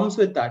it comes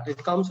with that.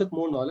 It comes with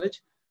more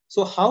knowledge.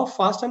 So how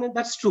fast,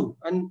 that's true.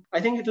 And I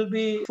think it will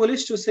be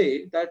foolish to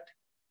say that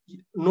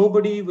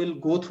nobody will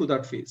go through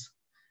that phase.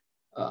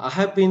 I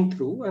have been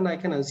through, and I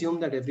can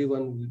assume that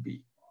everyone will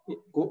be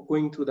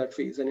going through that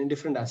phase, and in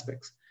different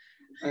aspects.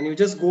 And you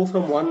just go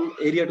from one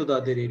area to the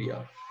other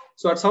area.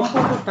 So at some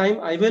point of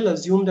time, I will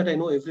assume that I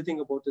know everything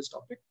about this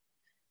topic.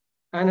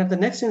 And at the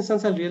next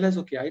instance, I'll realize,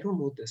 okay, I don't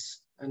know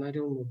this and I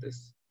don't know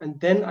this. And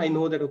then I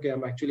know that, okay,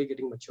 I'm actually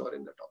getting mature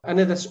in the topic. And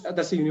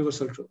that's a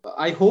universal truth.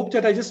 I hope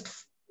that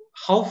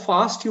how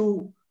fast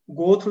you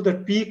go through the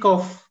peak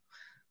of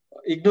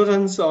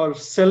ignorance or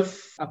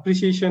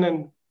self-appreciation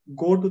and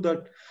go to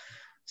that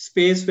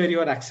space where you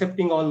are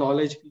accepting all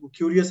knowledge, being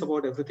curious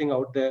about everything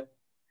out there,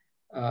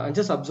 and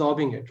just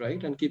absorbing it,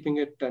 right? And keeping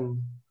it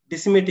and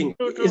disseminating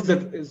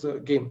is a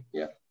game.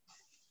 Yeah.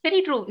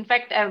 Very true. In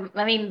fact,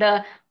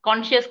 the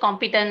conscious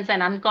competence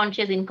and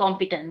unconscious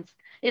incompetence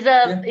is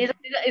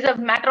a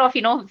matter of,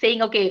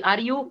 saying, okay, are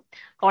you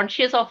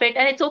conscious of it?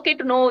 And it's okay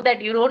to know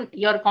that you're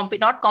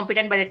not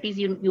competent, but at least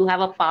you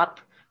have a path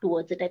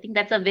towards it. I think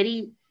that's a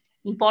very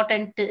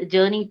important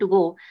journey to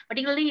go,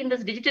 particularly in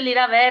this digital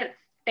era where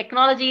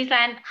technologies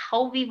and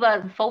how we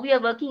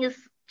are working is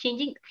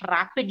changing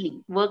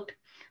rapidly. Worked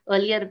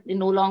earlier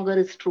no longer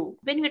is true.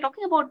 When we're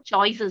talking about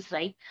choices,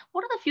 right?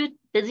 What are the few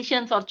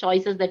decisions or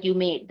choices that you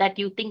made that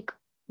you think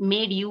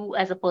made you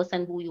as a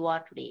person who you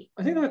are today?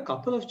 I think there are a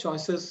couple of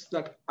choices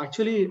that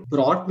actually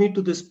brought me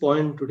to this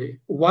point today.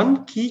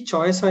 One key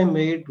choice I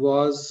made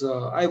was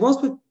I was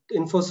with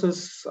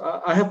Infosys.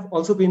 I have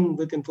also been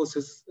with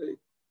Infosys,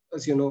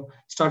 as you know,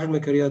 started my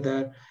career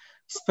there,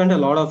 spent a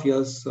lot of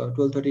years,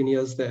 12, 13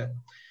 years there.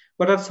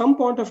 But at some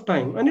point of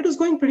time, and it was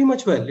going pretty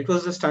much well. It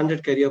was a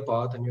standard career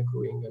path and you're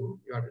growing and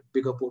you had a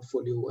bigger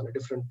portfolio and a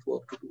different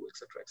work to do,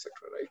 etc.,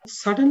 right?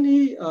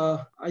 Suddenly,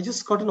 I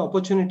just got an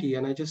opportunity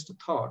and I just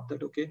thought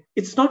that, okay,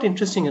 it's not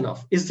interesting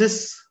enough. Is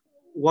this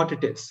what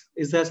it is?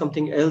 Is there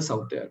something else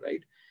out there,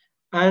 right?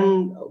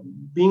 And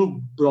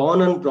being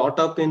born and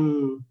brought up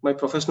in my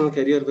professional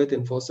career with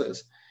Infosys,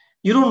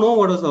 you don't know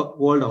what is the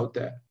world out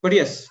there. But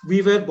yes,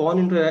 we were born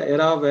into an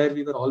era where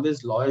we were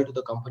always loyal to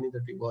the company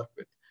that we work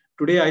with.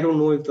 Today, I don't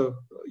know if the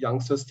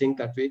youngsters think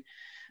that way.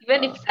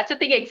 Even if such a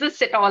thing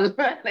exists at all,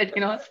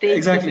 that, stay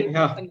exactly,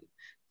 yeah.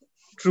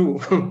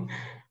 True.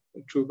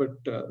 True,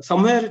 but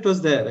somewhere it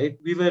was there, right?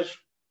 We were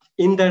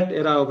in that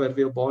era where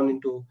we were born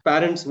into,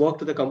 parents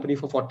worked at the company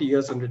for 40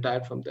 years and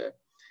retired from there.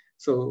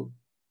 So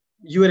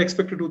you were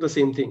expected to do the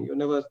same thing. You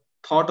never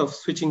thought of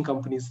switching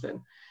companies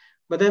then.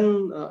 But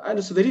then, and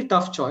it's a very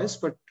tough choice,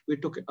 but we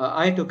took it.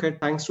 I took it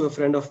thanks to a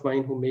friend of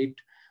mine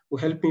who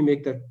helped me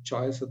make that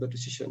choice or the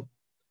decision.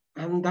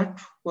 And that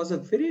was a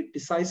very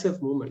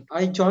decisive moment.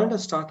 I joined a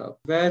startup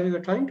where we were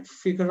trying to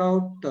figure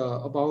out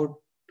about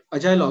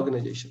agile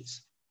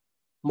organizations,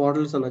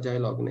 models on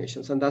agile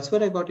organizations. And that's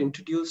where I got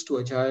introduced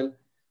to agile,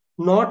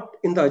 not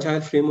in the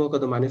agile framework or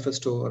the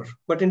manifesto,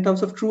 but in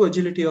terms of true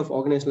agility of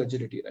organizational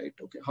agility, right?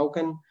 Okay, how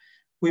can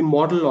we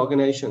model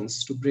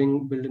organizations to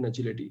build in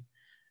agility?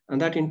 And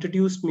that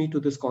introduced me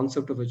to this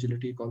concept of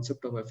agility,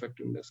 concept of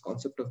effectiveness,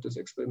 concept of this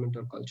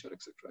experimental culture,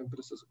 etc.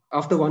 Empiricism.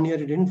 After 1 year,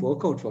 it didn't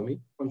work out for me.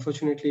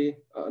 Unfortunately,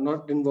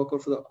 didn't work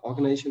out for the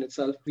organization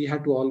itself. We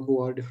had to all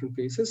go our different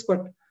places.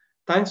 But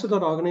thanks to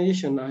that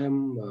organization,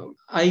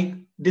 I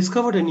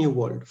discovered a new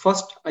world.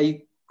 First,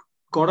 I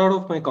got out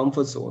of my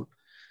comfort zone.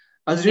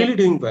 I was really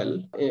doing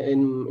well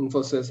in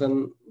Infosys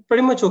and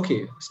pretty much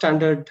okay.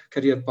 Standard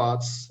career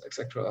paths,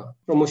 etc.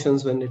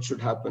 Promotions when it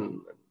should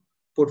happen.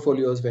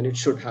 Portfolios when it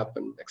should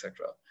happen,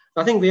 etc.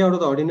 Nothing way out of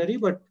the ordinary,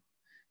 but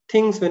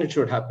things when it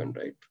should happen,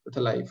 right? With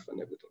a life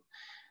and everything.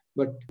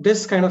 But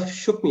this kind of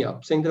shook me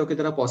up, saying that, okay,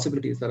 there are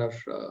possibilities, there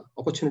are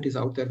opportunities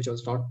out there which I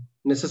was not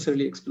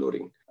necessarily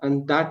exploring.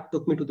 And that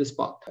took me to this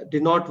path. It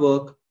did not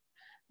work.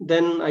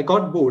 Then I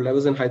got bold. I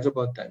was in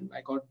Hyderabad then. I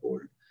got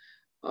bold.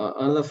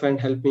 Another friend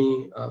helped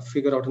me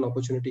figure out an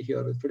opportunity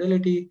here with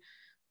Fidelity,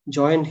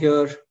 joined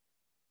here.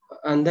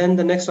 And then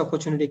the next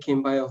opportunity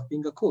came by of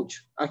being a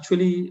coach,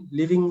 actually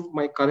leaving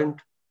my current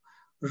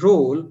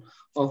role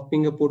of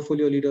being a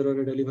portfolio leader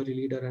or a delivery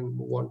leader and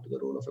move on to the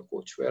role of a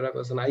coach, where I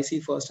was an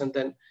IC first and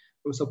then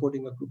I'm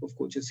supporting a group of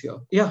coaches here.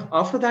 Yeah,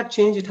 after that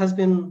change, it has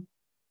been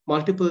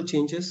multiple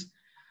changes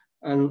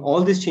and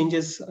all these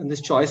changes and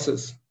these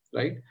choices,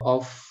 right,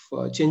 of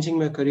changing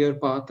my career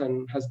path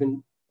and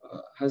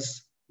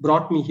has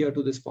brought me here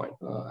to this point.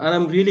 And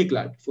I'm really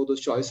glad for those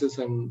choices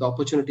and the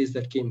opportunities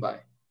that came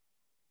by.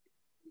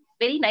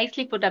 Very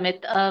nicely put,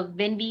 Amit.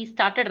 When we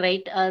started,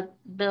 right,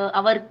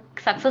 our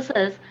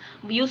successes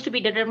used to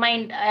be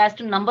determined as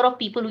to number of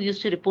people who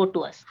used to report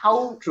to us.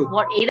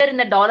 Either in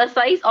the dollar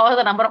size or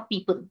the number of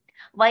people.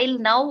 While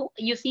now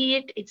you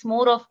see it's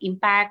more of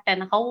impact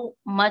and how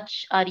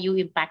much are you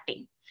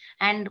impacting,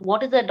 and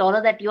what is the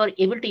dollar that you are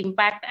able to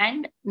impact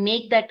and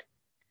make that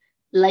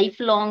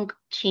lifelong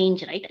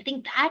change, right? I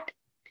think that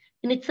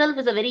in itself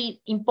is a very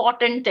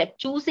important step.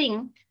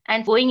 Choosing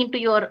and going into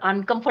your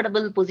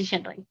uncomfortable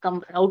position, right?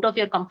 Come out of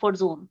your comfort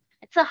zone.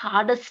 It's the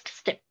hardest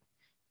step.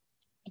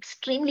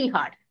 Extremely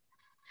hard.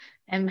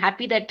 I'm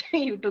happy that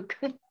you took.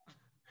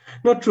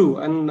 Not true.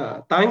 And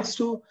thanks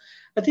to,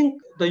 I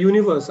think, the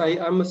universe.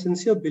 I'm a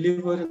sincere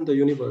believer in the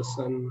universe.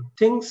 And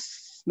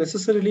things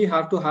necessarily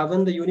have to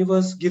happen. The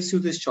universe gives you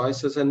these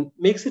choices and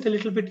makes it a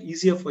little bit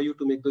easier for you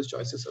to make those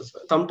choices as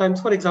well.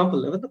 Sometimes, for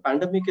example, even the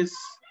pandemic is,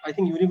 I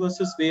think,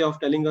 universe's way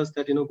of telling us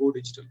that, go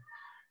digital.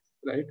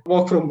 right?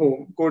 Work from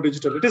home, go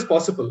digital. It is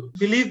possible.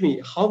 Believe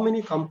me, how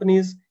many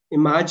companies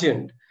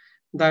imagined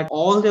that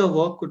all their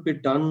work could be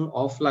done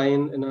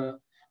offline in a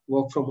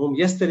work from home?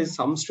 Yes, there is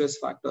some stress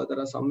factor. There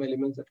are some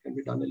elements that can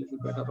be done a little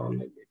better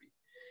online maybe,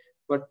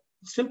 but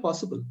it's still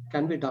possible,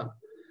 can be done.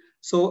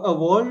 So a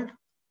world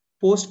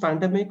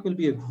post-pandemic will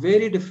be a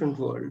very different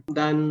world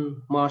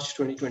than March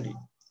 2020,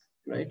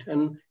 right?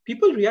 And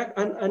people react,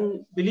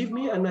 and believe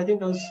me, and I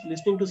think I was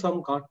listening to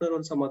some Gartner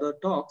or some other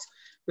talks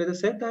where they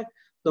said that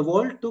the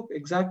world took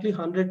exactly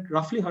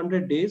roughly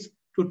 100 days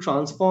to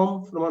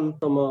transform from an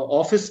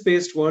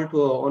office-based world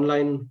to an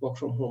online work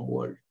from home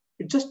world.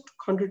 It just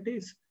took 100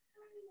 days.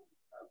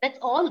 That's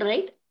all,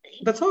 right?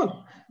 That's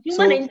all.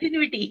 Human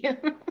ingenuity.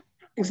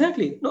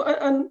 Exactly. No,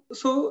 and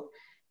so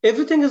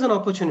everything is an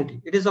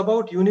opportunity. It is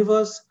about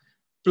universe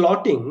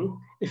plotting,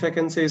 if I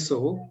can say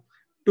so,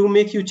 to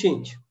make you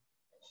change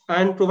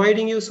and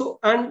providing you so.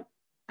 And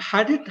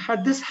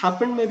had this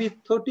happened maybe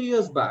 30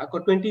 years back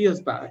or 20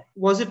 years back,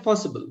 was it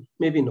possible?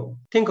 Maybe no.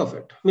 Think of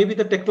it. Maybe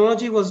the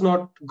technology was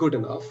not good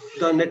enough.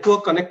 The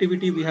network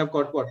connectivity, we have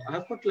got what? I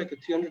have got like a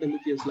 300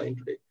 Mbps line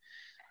today.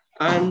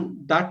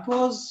 And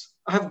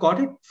I have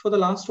got it for the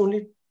last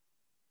only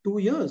 2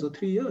 years or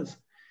 3 years.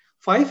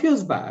 5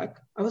 years back,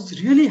 I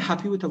was really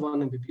happy with a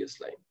 1 Mbps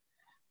line.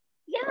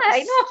 Yeah,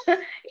 I know.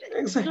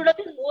 Exactly. You would have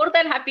been more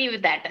than happy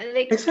with that.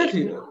 Like,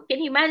 exactly.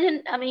 Can you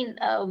imagine? I mean,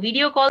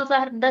 video calls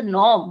are the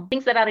norm.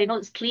 Things that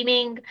are,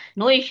 streaming,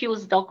 no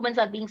issues. Documents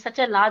are being such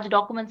a large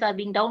documents are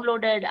being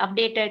downloaded,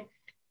 updated.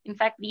 In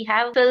fact, we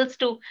have files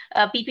to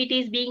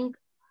PPTs being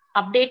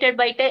updated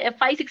by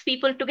 5-6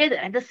 people together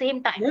at the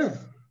same time. Yeah.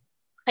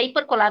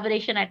 Hyper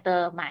collaboration at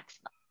the max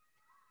now.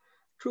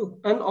 True.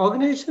 And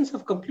organizations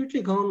have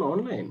completely gone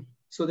online.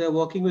 So they're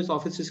working with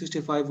Office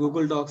 365,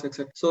 Google Docs,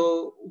 etc.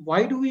 So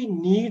why do we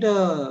need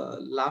a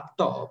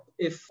laptop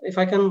if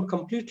I can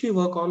completely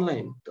work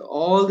online?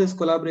 All this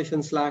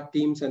collaboration, Slack,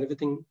 Teams, and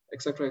everything,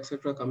 etc.,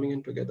 coming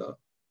in together.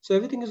 So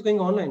everything is going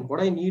online.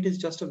 What I need is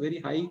just a very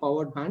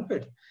high-powered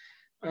bandwidth.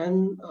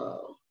 And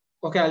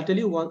okay,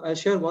 I'll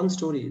share one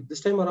story.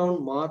 This time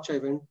around March, I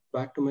went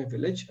back to my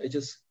village. It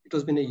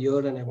was been a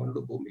year and I wanted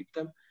to go meet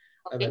them.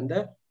 Okay. I went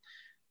there.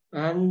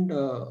 And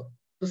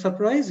the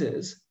surprise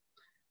is,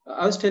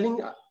 I was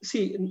telling,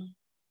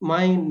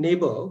 my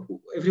neighbor,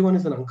 everyone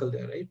is an uncle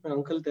there, right? My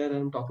uncle there, and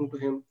I'm talking to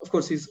him. Of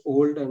course, he's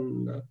old,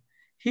 and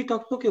he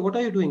talked, okay, what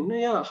are you doing? No,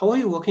 yeah, how are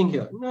you working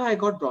here? No, I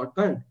got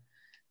broadband,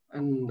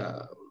 and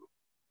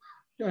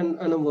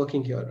I'm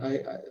working here.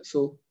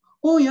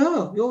 Oh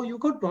yeah, you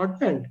got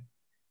broadband,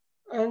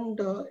 and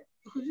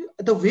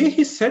the way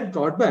he said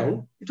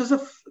broadband,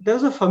 there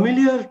was a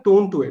familiar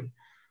tone to it.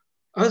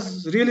 I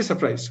was really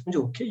surprised.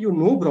 Okay,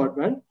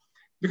 broadband.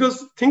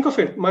 Because think of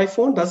it, my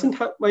phone doesn't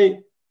have,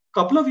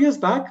 couple of years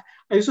back,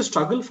 I used to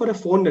struggle for a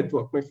phone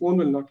network. My phone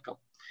will not come,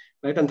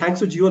 right? And thanks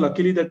to Jio,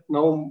 luckily that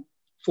now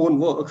phone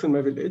works in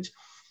my village.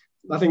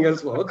 Nothing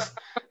else works.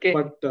 Okay.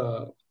 But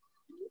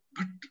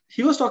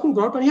he was talking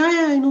broadband.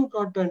 Yeah, I know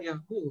broadband. Yeah.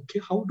 Okay,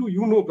 how do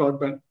you know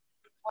broadband?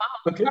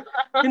 Wow. Okay.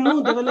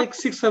 There were like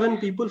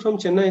 6-7 people from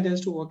Chennai. They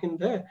used to work in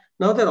there.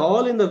 Now they're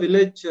all in the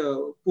village.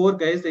 Poor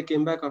guys, they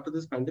came back after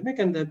this pandemic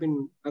and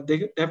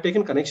they have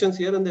taken connections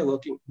here and they're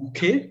working.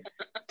 Okay.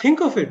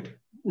 Think of it.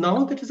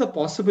 Now that is a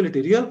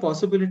possibility, real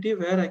possibility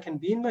where I can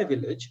be in my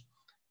village.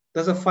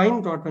 There's a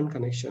fine broadband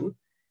connection.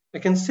 I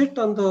can sit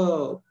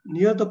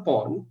near the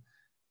pond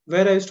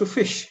where I used to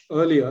fish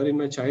earlier in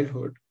my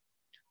childhood.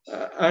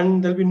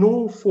 And there'll be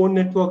no phone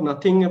network,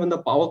 nothing. Even the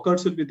power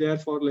cuts will be there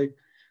for like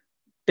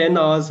 10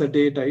 hours a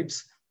day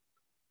types.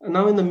 And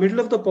now in the middle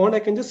of the pond, I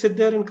can just sit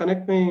there and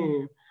connect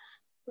my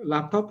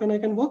laptop and I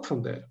can work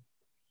from there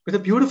with a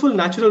beautiful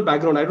natural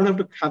background. I don't have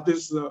to have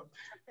this,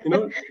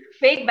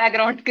 fake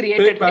background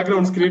created. Fake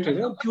backgrounds created,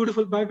 yeah?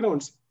 Beautiful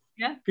backgrounds.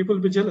 Yeah. People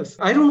will be jealous.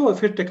 I don't know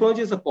if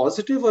technology is a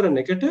positive or a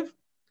negative,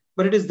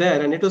 but it is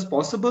there and it was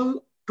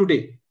possible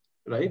today,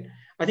 right?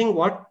 I think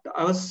what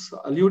I was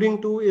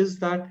alluding to is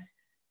that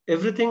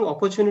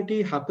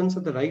opportunity happens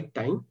at the right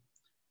time,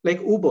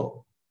 like Uber.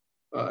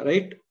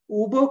 Right?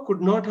 Uber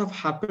could not have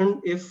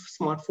happened if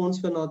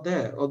smartphones were not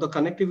there, or the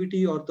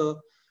connectivity,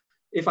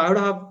 if I would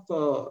have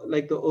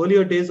like the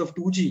earlier days of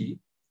 2G,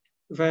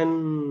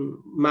 when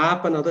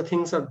map and other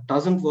things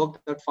doesn't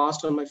work that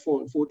fast on my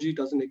phone, 4G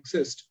doesn't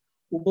exist,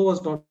 Uber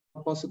was not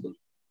possible.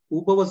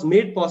 Uber was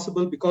made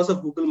possible because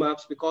of Google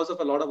Maps, because of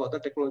a lot of other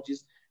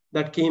technologies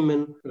that came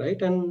in,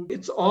 right? And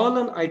it's all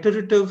an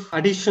iterative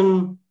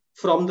addition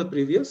from the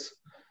previous.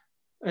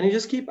 And you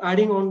just keep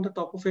adding on the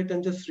top of it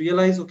and just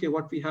realize, okay,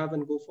 what we have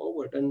and go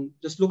forward. And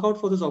just look out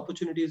for those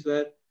opportunities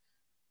where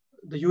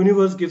the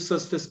universe gives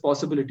us these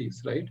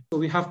possibilities, right? So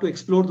we have to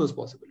explore those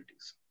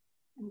possibilities.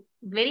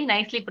 Very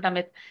nicely put,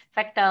 Amit. In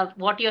fact,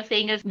 what you're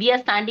saying is we are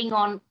standing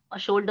on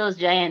shoulders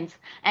giants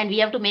and we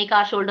have to make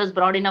our shoulders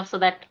broad enough so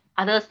that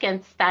others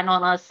can stand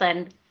on us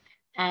and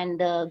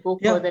go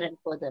further and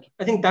further.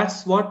 I think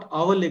that's what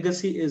our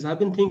legacy is. I've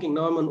been thinking,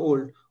 now I'm an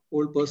old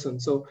person,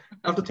 so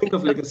I have to think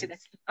of legacy,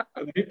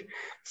 right?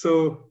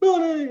 So we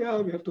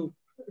have to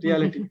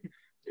reality.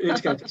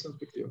 Age catches up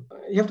with you.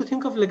 You have to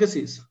think of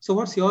legacies. So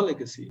what's your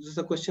legacy? This is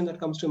a question that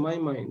comes to my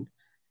mind.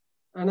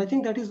 And I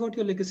think that is what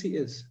your legacy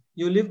is.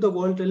 You live the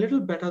world a little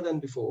better than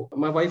before.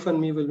 My wife and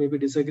me will maybe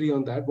disagree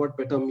on that, what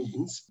better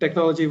means.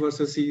 Technology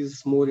versus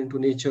is more into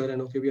nature,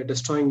 and okay, we are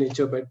destroying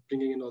nature by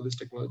bringing in all this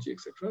technology,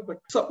 etc. But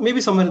so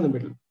maybe somewhere in the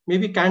middle.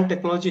 Maybe can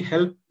technology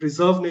help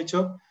preserve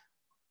nature?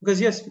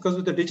 Because yes, because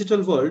with the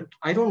digital world,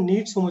 I don't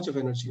need so much of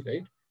energy,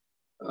 right?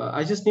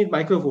 I just need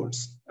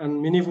microvolts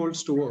and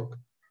millivolts to work,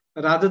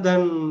 rather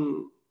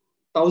than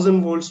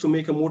 1,000 volts to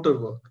make a motor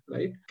work,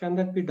 right? Can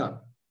that be done?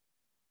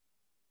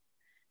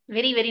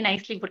 Very, very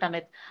nicely put,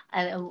 Amit.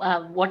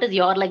 What is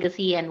your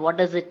legacy and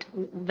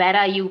where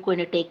are you going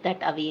to take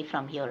that away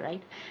from here,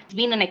 right? It's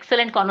been an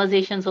excellent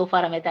conversation so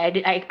far, Amit.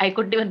 I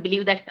couldn't even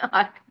believe that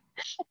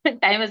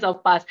time is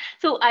off past.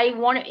 So I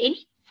want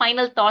any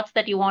final thoughts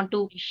that you want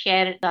to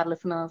share with our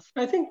listeners?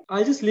 I think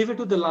I'll just leave it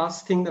to the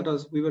last thing that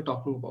we were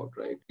talking about,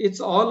 right? It's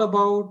all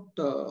about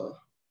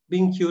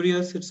being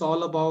curious. It's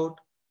all about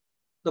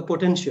the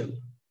potential,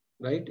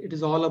 right? It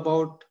is all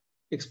about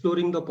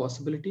exploring the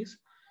possibilities.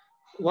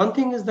 One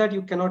thing is that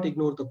you cannot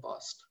ignore the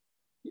past.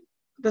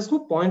 There's no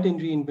point in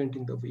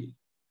reinventing the wheel.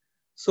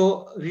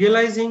 So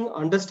realizing,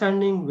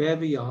 understanding where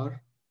we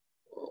are,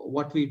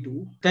 what we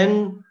do,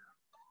 then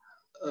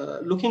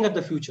looking at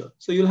the future.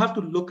 So you'll have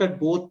to look at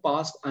both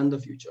past and the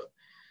future.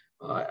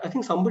 I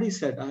think somebody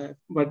said that,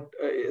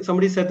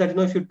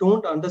 if you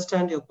don't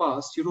understand your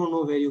past, you don't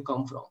know where you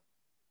come from.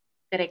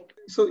 Correct.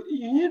 So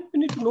you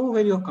need to know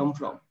where you have come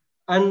from.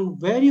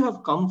 And where you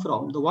have come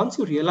from, once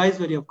you realize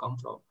where you have come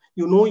from,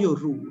 you know your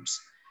roots,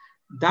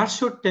 that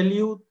should tell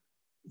you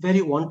where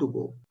you want to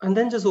go. And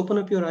then just open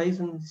up your eyes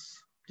and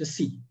just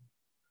see.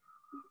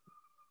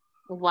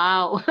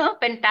 Wow.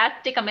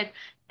 Fantastic, Amit.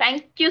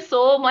 Thank you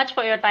so much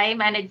for your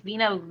time. And it's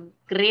been a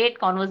great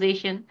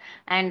conversation.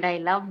 And I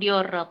loved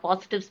your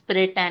positive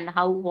spirit and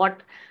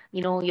what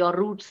your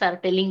roots are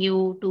telling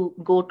you to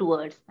go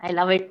towards. I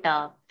love it,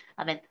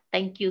 Amit.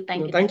 Thank you.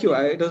 Thank you.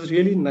 It was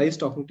really nice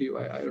talking to you.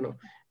 I don't know.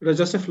 It was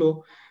just a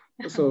flow.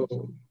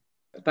 So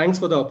thanks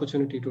for the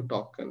opportunity to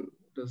talk. And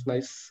it was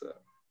nice.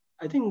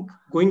 I think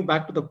going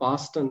back to the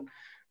past and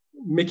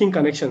making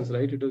connections,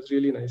 right? It was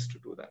really nice to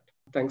do that.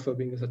 Thanks for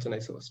being such a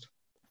nice host.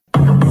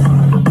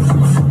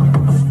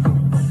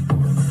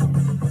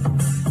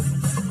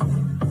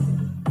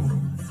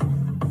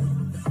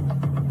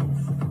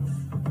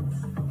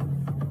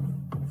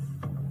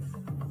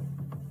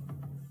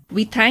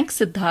 We thank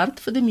Siddharth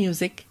for the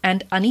music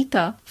and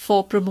Anita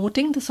for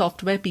promoting the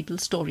Software People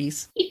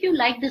Stories. If you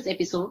like this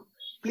episode,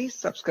 please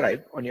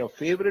subscribe on your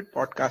favorite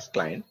podcast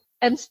client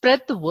and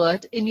spread the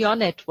word in your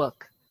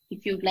network.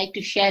 If you'd like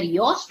to share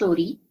your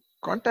story,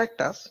 contact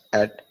us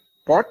at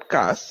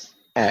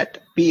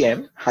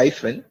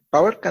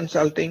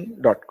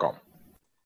podcasts@pm-powerconsulting.com.